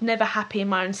was never happy in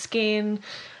my own skin.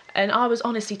 And I was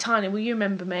honestly tiny. Well, you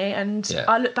remember me, and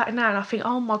I look back now and I think,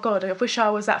 oh my God, I wish I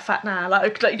was that fat now.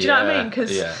 Like do you know what I mean? Because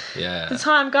the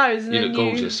time goes, and you then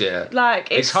look gorgeous.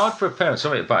 Like it's hard for a parent.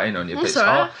 Sorry to butt in on you,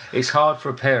 but it's hard for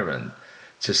a parent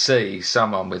to see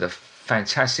someone with a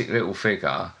fantastic little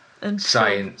figure and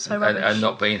saying and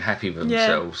not being happy with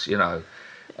themselves, you know.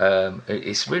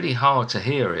 It's really hard to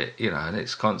hear it, you know, and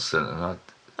it's constant. And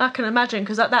I can imagine,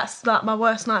 because that's like my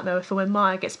worst nightmare for when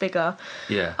Maya gets bigger.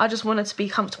 Yeah. I just want her to be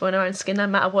comfortable in her own skin, no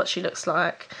matter what she looks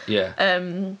like. Yeah.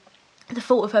 The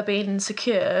thought of her being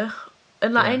insecure,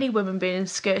 and like any woman being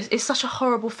insecure, it's such a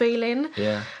horrible feeling.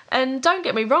 Yeah. And don't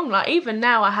get me wrong, like even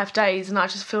now I have days and I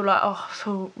just feel like, I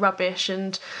feel rubbish,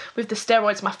 and with the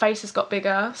steroids my face has got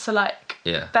bigger, so like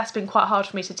that's been quite hard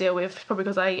for me to deal with, probably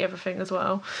because I eat everything as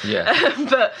well. Yeah.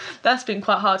 But that's been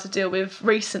quite hard to deal with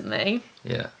recently.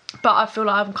 Yeah. But I feel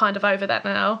like I'm kind of over that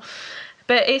now.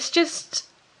 But it's just,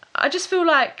 I just feel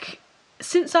like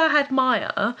since I had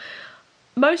Maya,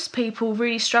 most people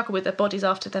really struggle with their bodies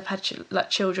after they've had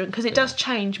children, because it does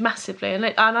change massively, and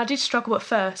I did struggle at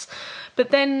first, but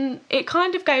then it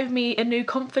kind of gave me a new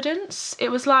confidence.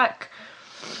 It was like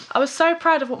I was so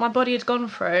proud of what my body had gone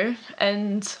through,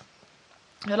 and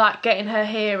like getting her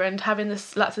here and having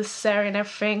this like the cesarean and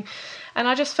everything, and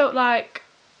I just felt like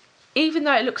even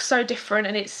though it looks so different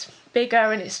and it's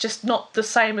bigger and it's just not the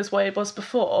same as what it was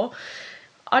before,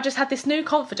 I just had this new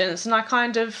confidence, and I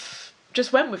kind of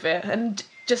just went with it and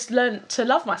just learnt to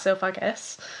love myself, I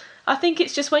guess. I think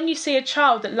it's just when you see a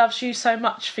child that loves you so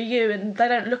much for you and they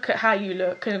don't look at how you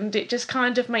look, and it just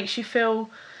kind of makes you feel,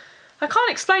 I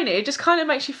can't explain it, it just kind of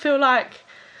makes you feel like,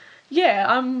 yeah,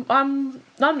 I'm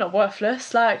not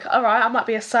worthless. Like, all right, I might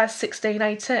be a size 16,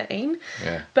 18,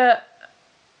 but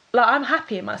like I'm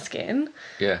happy in my skin.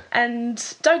 Yeah. And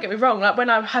don't get me wrong, like when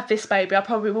I have this baby, I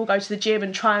probably will go to the gym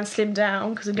and try and slim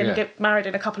down, because I'm going to get married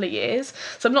in a couple of years.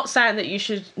 So I'm not saying that you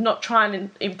should not try and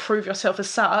improve yourself as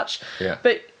such. Yeah.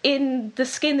 But in the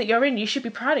skin that you're in, you should be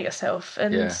proud of yourself.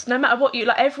 And no matter what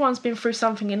like everyone's been through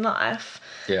something in life.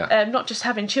 Yeah. Not just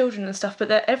having children and stuff, but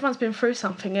that everyone's been through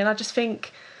something. And I just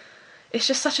think it's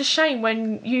just such a shame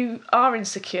when you are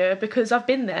insecure, because I've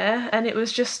been there and it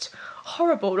was just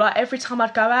horrible. Like every time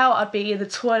I'd go out, I'd be in the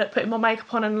toilet putting my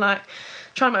makeup on and like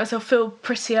trying to make myself feel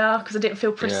prettier because I didn't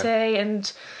feel pretty,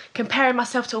 and comparing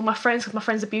myself to all my friends because my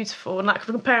friends are beautiful, and like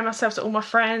comparing myself to all my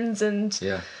friends, and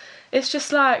it's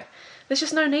just like there's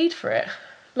just no need for it.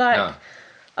 Like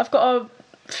I've got a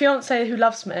fiance who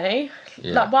loves me.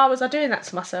 Like why was I doing that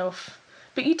to myself?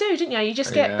 But you do, didn't you? You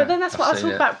just get. But then that's what I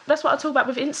talk about. That's what I talk about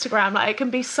with Instagram. Like it can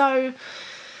be so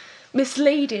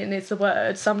misleading is the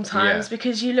word sometimes,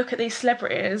 because you look at these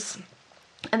celebrities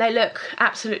and they look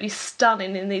absolutely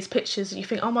stunning in these pictures and you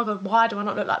think, oh my god, why do I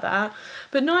not look like that?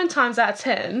 But 9 times out of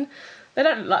 10 they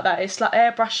don't look like that. It's like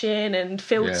airbrushing and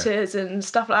filters and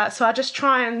stuff like that. So I just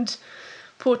try and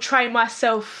portray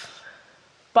myself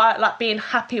by like being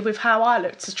happy with how I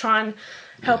look, to try and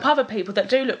help other people that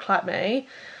do look like me.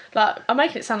 Like I'm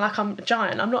making it sound like I'm a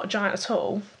giant. I'm not a giant at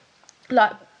all.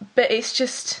 Like, but it's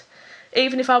just,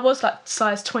 even if I was like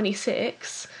size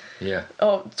 26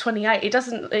 or 28,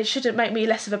 it shouldn't make me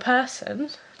less of a person.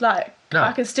 Like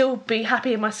I can still be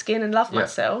happy in my skin and love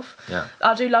myself.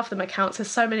 I do love them accounts.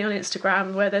 There's so many on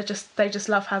Instagram where they just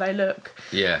love how they look.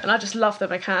 And I just love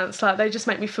them accounts. Like they just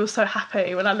make me feel so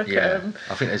happy when I look at them.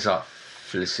 I think there's like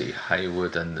Felicity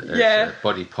Hayward and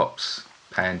Body Pops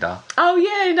Panda. Oh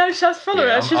yeah, no, I follow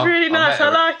her. She's really nice. I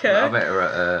like her. I met her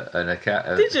at an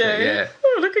account. Did you? Yeah.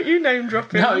 Oh, look at you name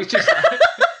dropping. No, it's just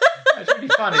it's really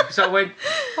funny because I went,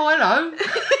 oh hello.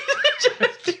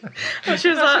 And she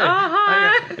was like, oh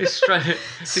hi. This fat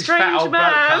old bloke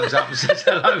comes up and says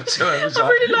hello to her. I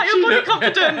really like your body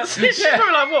confidence. She's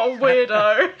probably like, what a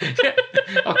weirdo.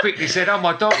 I quickly said, oh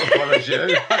my dog follows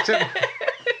you.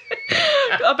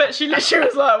 I bet she literally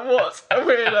was like, what a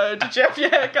weirdo. Did you have your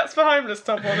haircuts for homeless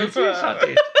top on as well? Yes, I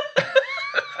did.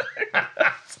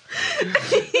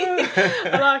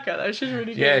 I like her though, she's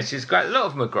really good. Yeah, she's great. A lot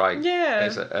of them are great. Yeah.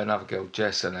 There's another girl,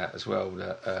 Jess, and that as well.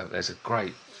 There's a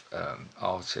great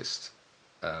artist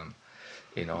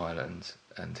in Ireland,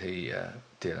 and he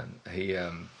Dylan.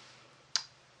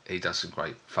 He does some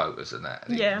great photos and that.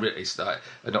 And it's like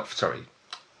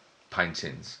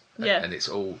paintings. And it's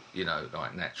all, you know,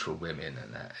 like natural women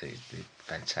and that. He's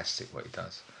fantastic what he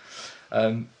does.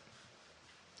 I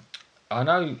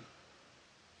know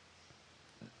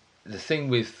the thing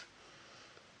with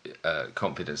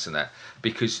confidence and that,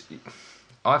 because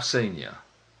I've seen you.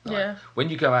 Like, when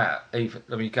you go out, right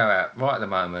at the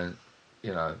moment,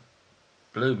 you know,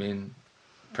 blooming,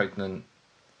 pregnant,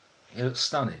 you look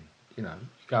stunning. You know,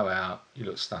 you go out, you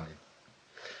look stunning.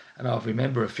 And I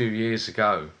remember a few years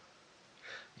ago,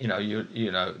 you know,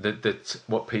 that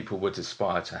what people would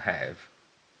aspire to have.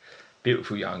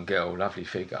 Beautiful young girl, lovely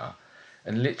figure.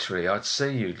 And literally, I'd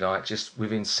see you, like, just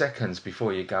within seconds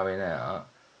before you're going out,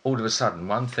 all of a sudden,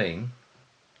 one thing,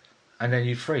 and then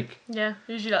you'd freak. Yeah,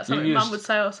 usually that's something Mum would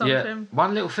say or something. Yeah,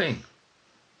 one little thing.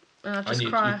 And I'd just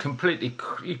cry.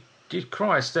 You'd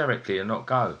cry hysterically and not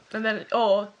go. And then,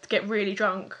 or get really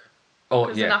drunk.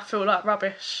 Because then I feel like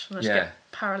rubbish and I just get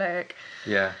paralytic.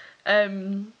 Yeah.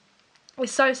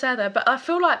 It's so sad though, but I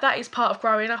feel like that is part of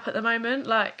growing up at the moment.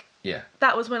 Like,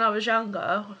 that was when I was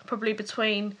younger, probably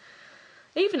between,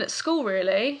 even at school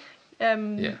really.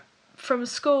 From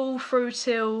school through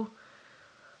till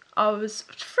I was,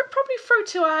 probably through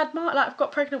till I had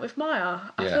got pregnant with Maya.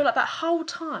 I feel like that whole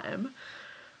time,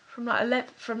 from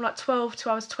 12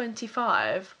 till I was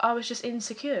 25, I was just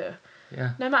insecure.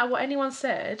 Yeah. No matter what anyone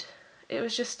said,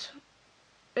 it's just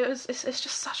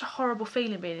such a horrible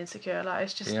feeling being insecure. Like,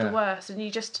 it's just the worst, and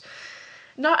you just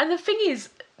and the thing is,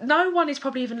 no one is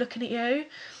probably even looking at you,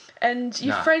 and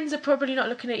your friends are probably not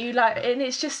looking at you. Like, and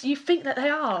it's just, you think that they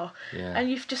are, and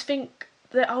you just think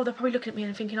that, oh, they're probably looking at me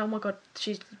and thinking, oh my god,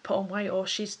 she's put on weight, or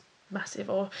she's massive,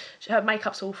 or her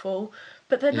makeup's awful,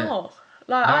 but they're not.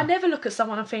 Like, I never look at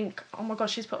someone and think, oh my god,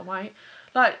 she's put on weight.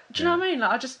 Like, do you know what I mean?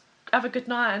 Like, I just have a good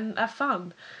night and have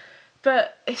fun.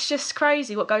 But it's just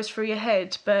crazy what goes through your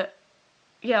head. But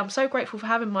yeah, I'm so grateful for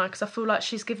having Maya, because I feel like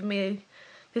she's given me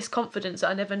this confidence that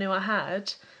I never knew I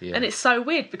had. Yeah. And it's so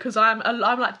weird because I'm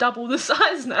like double the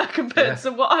size now compared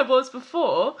to what I was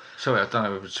before. Sorry, I don't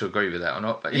know whether to agree with that or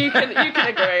not. But you can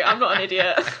agree. I'm not an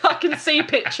idiot. I can see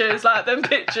pictures, like them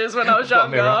pictures when I was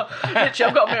younger. Literally,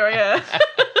 I've got a mirror, yeah.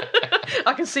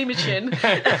 I can see my chin.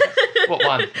 What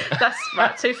one? That's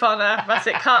right, too far now. That's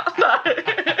it, cut. No.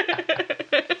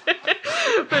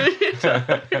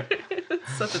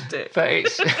 Such a dick. But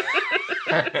it's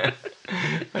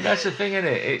but that's the thing, isn't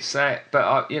it? It's that.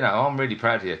 But I'm really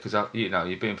proud of you, because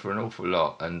you've been through an awful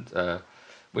lot, and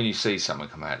when you see someone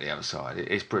come out the other side,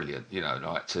 it's brilliant.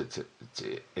 Like to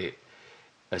it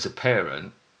as a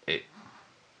parent, it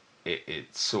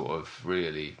sort of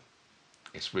really,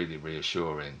 it's really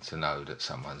reassuring to know that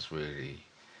someone's really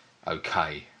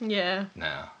okay. Yeah.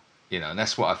 Now, and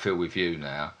that's what I feel with you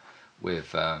now,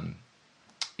 with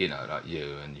like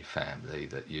you and your family,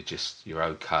 that you're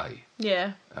okay.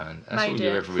 Yeah. And that's all you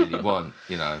ever really want.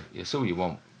 It's all you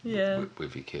want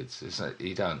with your kids.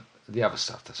 The other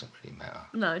stuff doesn't really matter.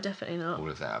 No, definitely not. All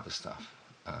of that other stuff.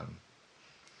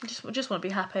 You just want to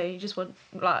be happy.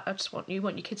 You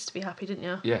want your kids to be happy, didn't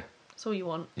you? Yeah. That's all you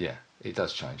want. Yeah, it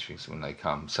does change things when they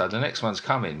come. So the next one's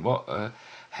coming.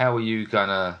 How are you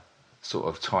gonna sort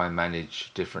of time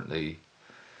manage differently?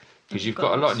 Because you've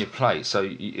got a lot on your plate. So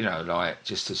like,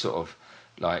 just to sort of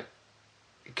like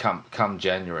come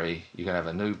January, you're gonna have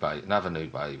another new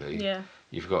baby. Yeah.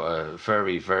 You've got a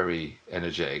very, very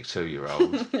energetic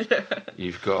 2-year-old. Yeah.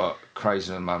 You've got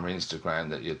Crazy Mum Instagram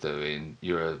that you're doing.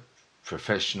 You're a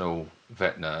professional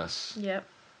vet nurse. Yep.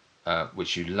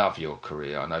 Which you love your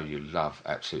career. I know you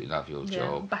absolutely love your job.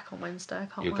 Yeah, I'm back on Wednesday.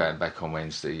 You're going back on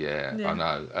Wednesday, yeah. I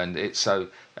know. And that's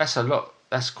a lot.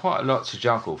 That's quite a lot to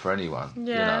juggle for anyone.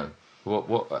 Yeah.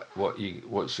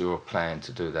 What's your plan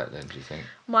to do that then, do you think?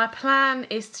 My plan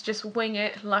is to just wing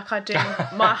it like I do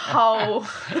my whole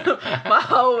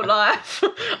life.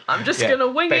 I'm just gonna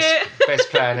wing it. Best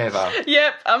plan ever.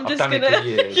 Yep, I'm just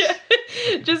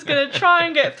gonna try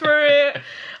and get through it.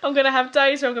 I'm going to have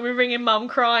days where I'm going to be ringing Mum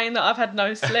crying that I've had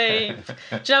no sleep. Do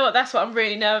you know what? That's what I'm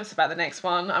really nervous about the next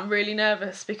one. I'm really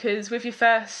nervous because with your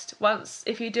first,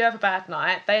 if you do have a bad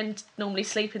night, they normally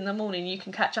sleep in the morning. You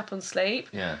can catch up on sleep.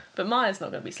 Yeah. But Maya's not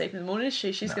going to be sleeping in the morning, is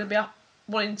she? She's going to be up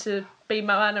wanting to be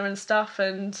Moana and stuff.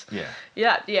 And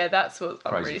yeah, that's what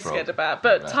I'm really scared about.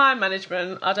 But time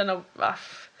management, I don't know.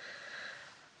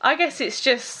 I guess it's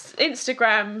just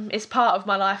Instagram is part of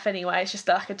my life anyway. It's just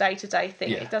like a day-to-day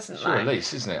thing. It doesn't it's a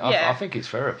release, isn't it? I think it's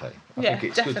therapy. I think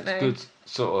it's definitely. good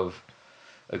sort of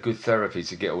a good therapy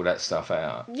to get all that stuff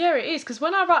out. Yeah, it is, because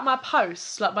when I write my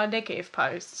posts, like my negative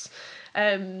posts,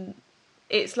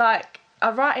 it's like I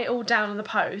write it all down on the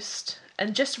post,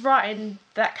 and just writing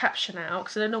that caption out,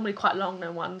 because they're normally quite long,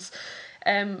 no ones.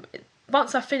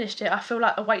 Once I finished it, I feel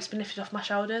like a weight's been lifted off my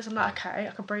shoulders. I'm like, okay,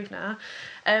 I can breathe now.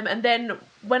 And then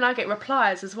when I get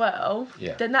replies as well,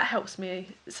 then that helps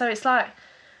me. So it's like,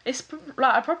 it's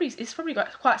probably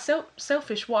quite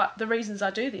selfish what the reasons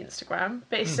I do the Instagram,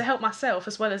 but it's to help myself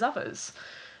as well as others.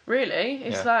 Really,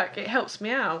 it's like it helps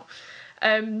me out.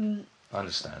 I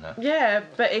understand that. Yeah,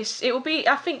 but it will be.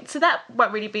 I think so that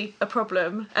won't really be a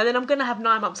problem. And then I'm gonna have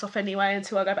 9 months off anyway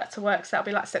until I go back to work. So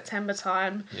that'll be like September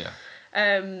time. Yeah.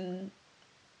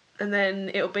 And then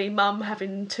it'll be Mum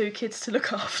having 2 kids to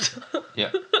look after.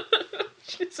 Yeah.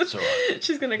 It's all right.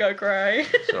 She's going to go grey.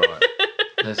 It's all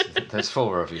right. There's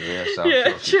 4 of you here, so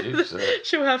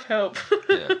she'll have help.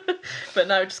 Yeah. But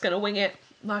no, just going to wing it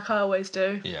like I always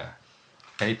do. Yeah.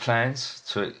 Any plans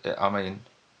to? I mean,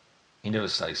 you never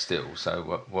stay still. So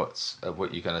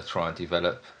what you going to try and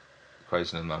develop,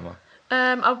 Crazy and Mama?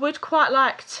 I would quite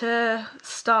like to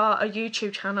start a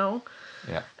YouTube channel.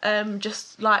 Yeah.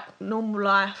 Just like normal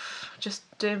life, just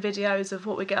doing videos of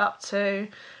what we get up to.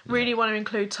 Really want to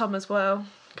include Tom as well,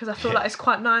 because I feel like it's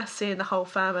quite nice seeing the whole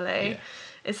family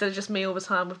instead of just me all the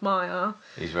time with Maya.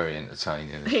 He's very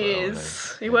entertaining. He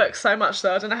is. He works so much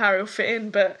though. I don't know how he'll fit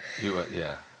in, but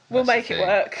we'll make it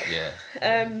work.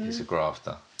 Yeah. He's a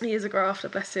grafter. He is a grafter,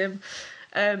 bless him.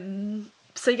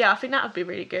 So I think that would be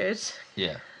really good.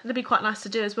 Yeah. It'd be quite nice to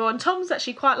do as well. And Tom's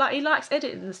actually quite he likes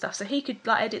editing and stuff, so he could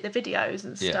like edit the videos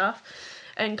and stuff.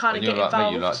 And kind of get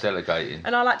involved. Me, you like delegating.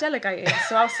 And I like delegating,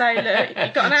 so I'll say, look,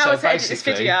 you've got an hour to edit this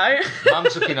video.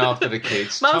 Mum's looking after the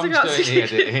kids. Tom's doing the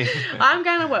editing. I'm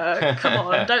going to work. Come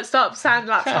on, don't start sounding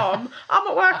like Tom. I'm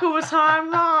at work all the time.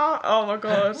 Oh my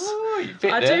God. Ooh,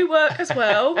 I do work as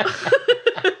well.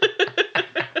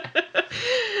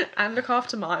 And look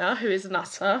after Maya, who is a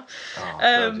nutter. Oh,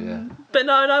 God, yeah. But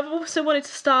no, and I've also wanted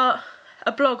to start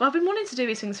a blog. I've been wanting to do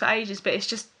these things for ages, but it's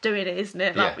just doing it, isn't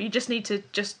it? Like you just need to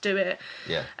just do it.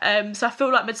 Yeah. So I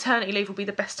feel like maternity leave will be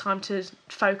the best time to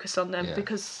focus on them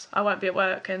because I won't be at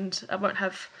work and I won't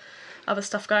have other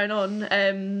stuff going on.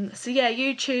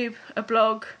 YouTube, a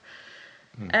blog,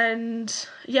 and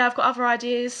I've got other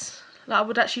ideas. Like I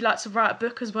would actually like to write a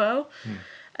book as well.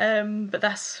 But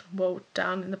that's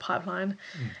down in the pipeline,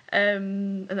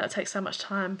 and that takes so much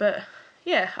time. But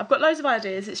I've got loads of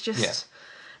ideas. It's just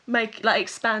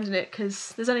expanding it,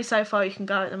 because there's only so far you can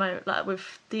go at the moment, like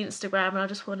with the Instagram, and I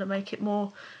just want to make it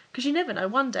more, because you never know.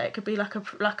 One day it could be like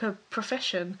a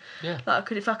profession. Yeah.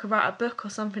 Like if I could write a book or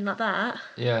something like that.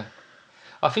 Yeah,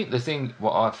 I think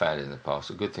what I've found in the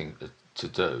past, a good thing to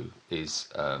do is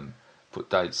put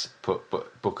dates,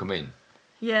 book them in.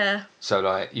 Yeah. So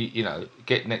like you know,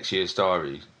 get next year's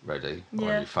diary ready on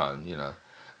your phone, you know,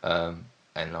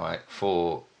 and like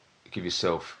give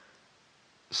yourself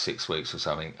 6 weeks or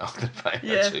something after the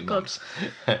baby, 2 months.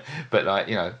 But like,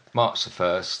 you know, March the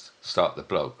 1st start the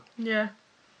blog. Yeah.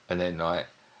 And then like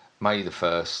May the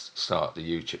 1st start the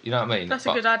YouTube. You know what I mean? That's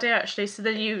a good idea actually. So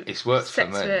then it's worked for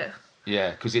me. It.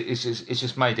 Yeah, because it's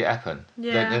just made it happen.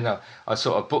 Yeah. Then I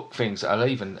sort of book things. I'll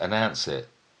even announce it.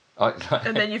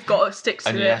 And then you've got to stick to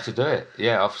it. And you have to do it.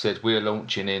 Yeah, I've said we're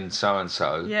launching in so and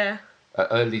so. Yeah.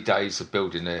 Early days of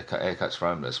building Haircuts for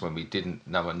Homeless, when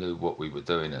no one knew what we were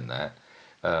doing and that.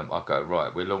 I go,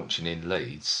 right, we're launching in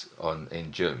Leeds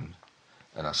in June,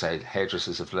 and I said,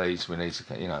 hairdressers of Leeds, we need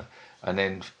to, you know, and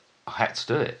then I had to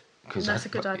do it because that's a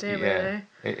good idea,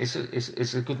 really.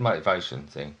 It's a good motivation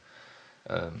thing,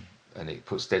 and it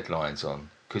puts deadlines on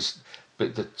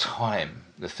but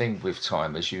the thing with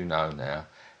time, as you know now,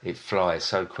 it flies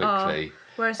so quickly.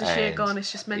 Whereas this year gone,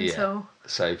 it's just mental. Yeah.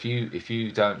 So if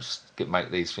you don't make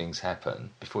these things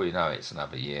happen, before you know it, it's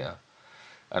another year.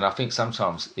 And I think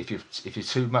sometimes if you're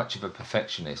too much of a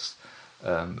perfectionist,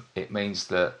 it means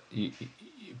that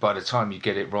by the time you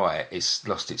get it right, it's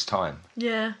lost its time.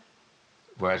 Yeah.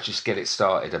 Whereas just get it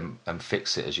started and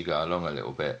fix it as you go along a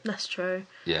little bit. That's true.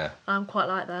 Yeah. I'm quite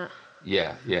like that.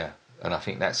 Yeah. And I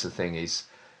think that's the thing is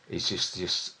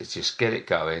just get it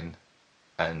going,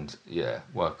 and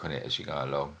work on it as you go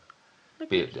along.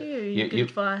 Look at you. Good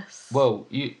advice. Well,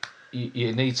 you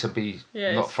need to be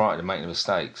not frightened of making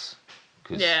mistakes.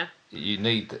 You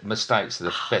need mistakes are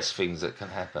the best things that can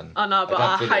happen. I know, but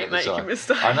I hate making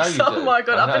mistakes. I know you do. Oh my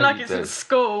God, I feel like it's in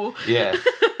school. Yeah.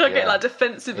 I get like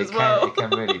defensive as well. It can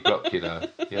really block you though.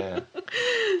 Yeah.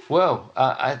 Well,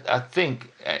 I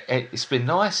think it's been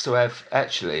nice to have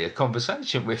actually a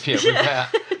conversation with you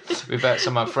without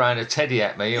someone throwing a teddy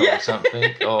at me or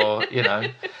something, or you know,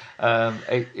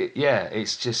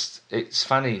 it's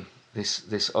funny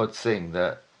this odd thing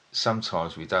that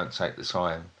sometimes we don't take the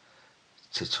time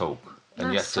to talk,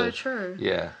 and that's so true.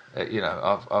 Yeah, you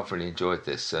know, I've really enjoyed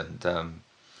this, and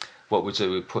what we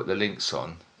do, we put the links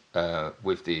on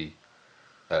with the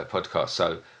podcast.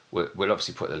 So we'll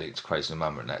obviously put the link to Crazy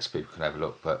Mama and that, so people can have a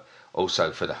look. But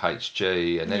also for the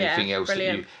HG and anything else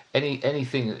brilliant.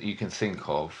 anything that you can think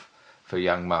of for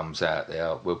young mums out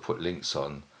there, we'll put links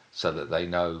on so that they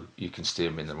know you can steer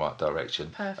them in the right direction.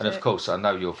 Perfect. And of course, I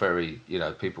know you're very, you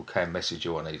know, people can message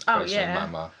you on Crazy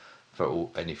Mama for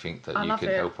anything that you can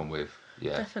help them with.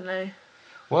 Yeah, definitely.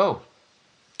 Well,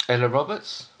 Ella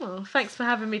Roberts. Well, thanks for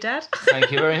having me, Dad.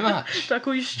 Thank you very much. Do I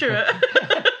call you Stuart?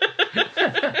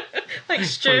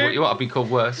 Thanks, Stu. You ought to be called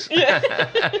worse. Yeah.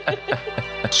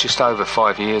 It's just over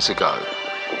 5 years ago,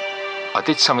 I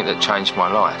did something that changed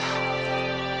my life.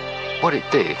 What it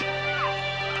did,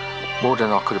 more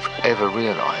than I could have ever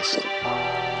realised,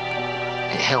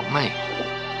 it helped me.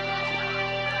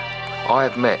 I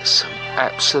have met some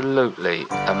absolutely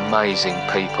amazing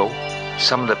people.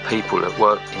 Some of the people that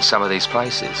work in some of these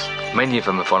places, many of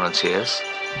them are volunteers,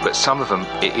 but some of them,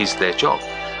 it is their job.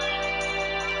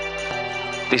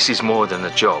 This is more than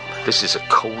a job. This is a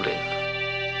calling.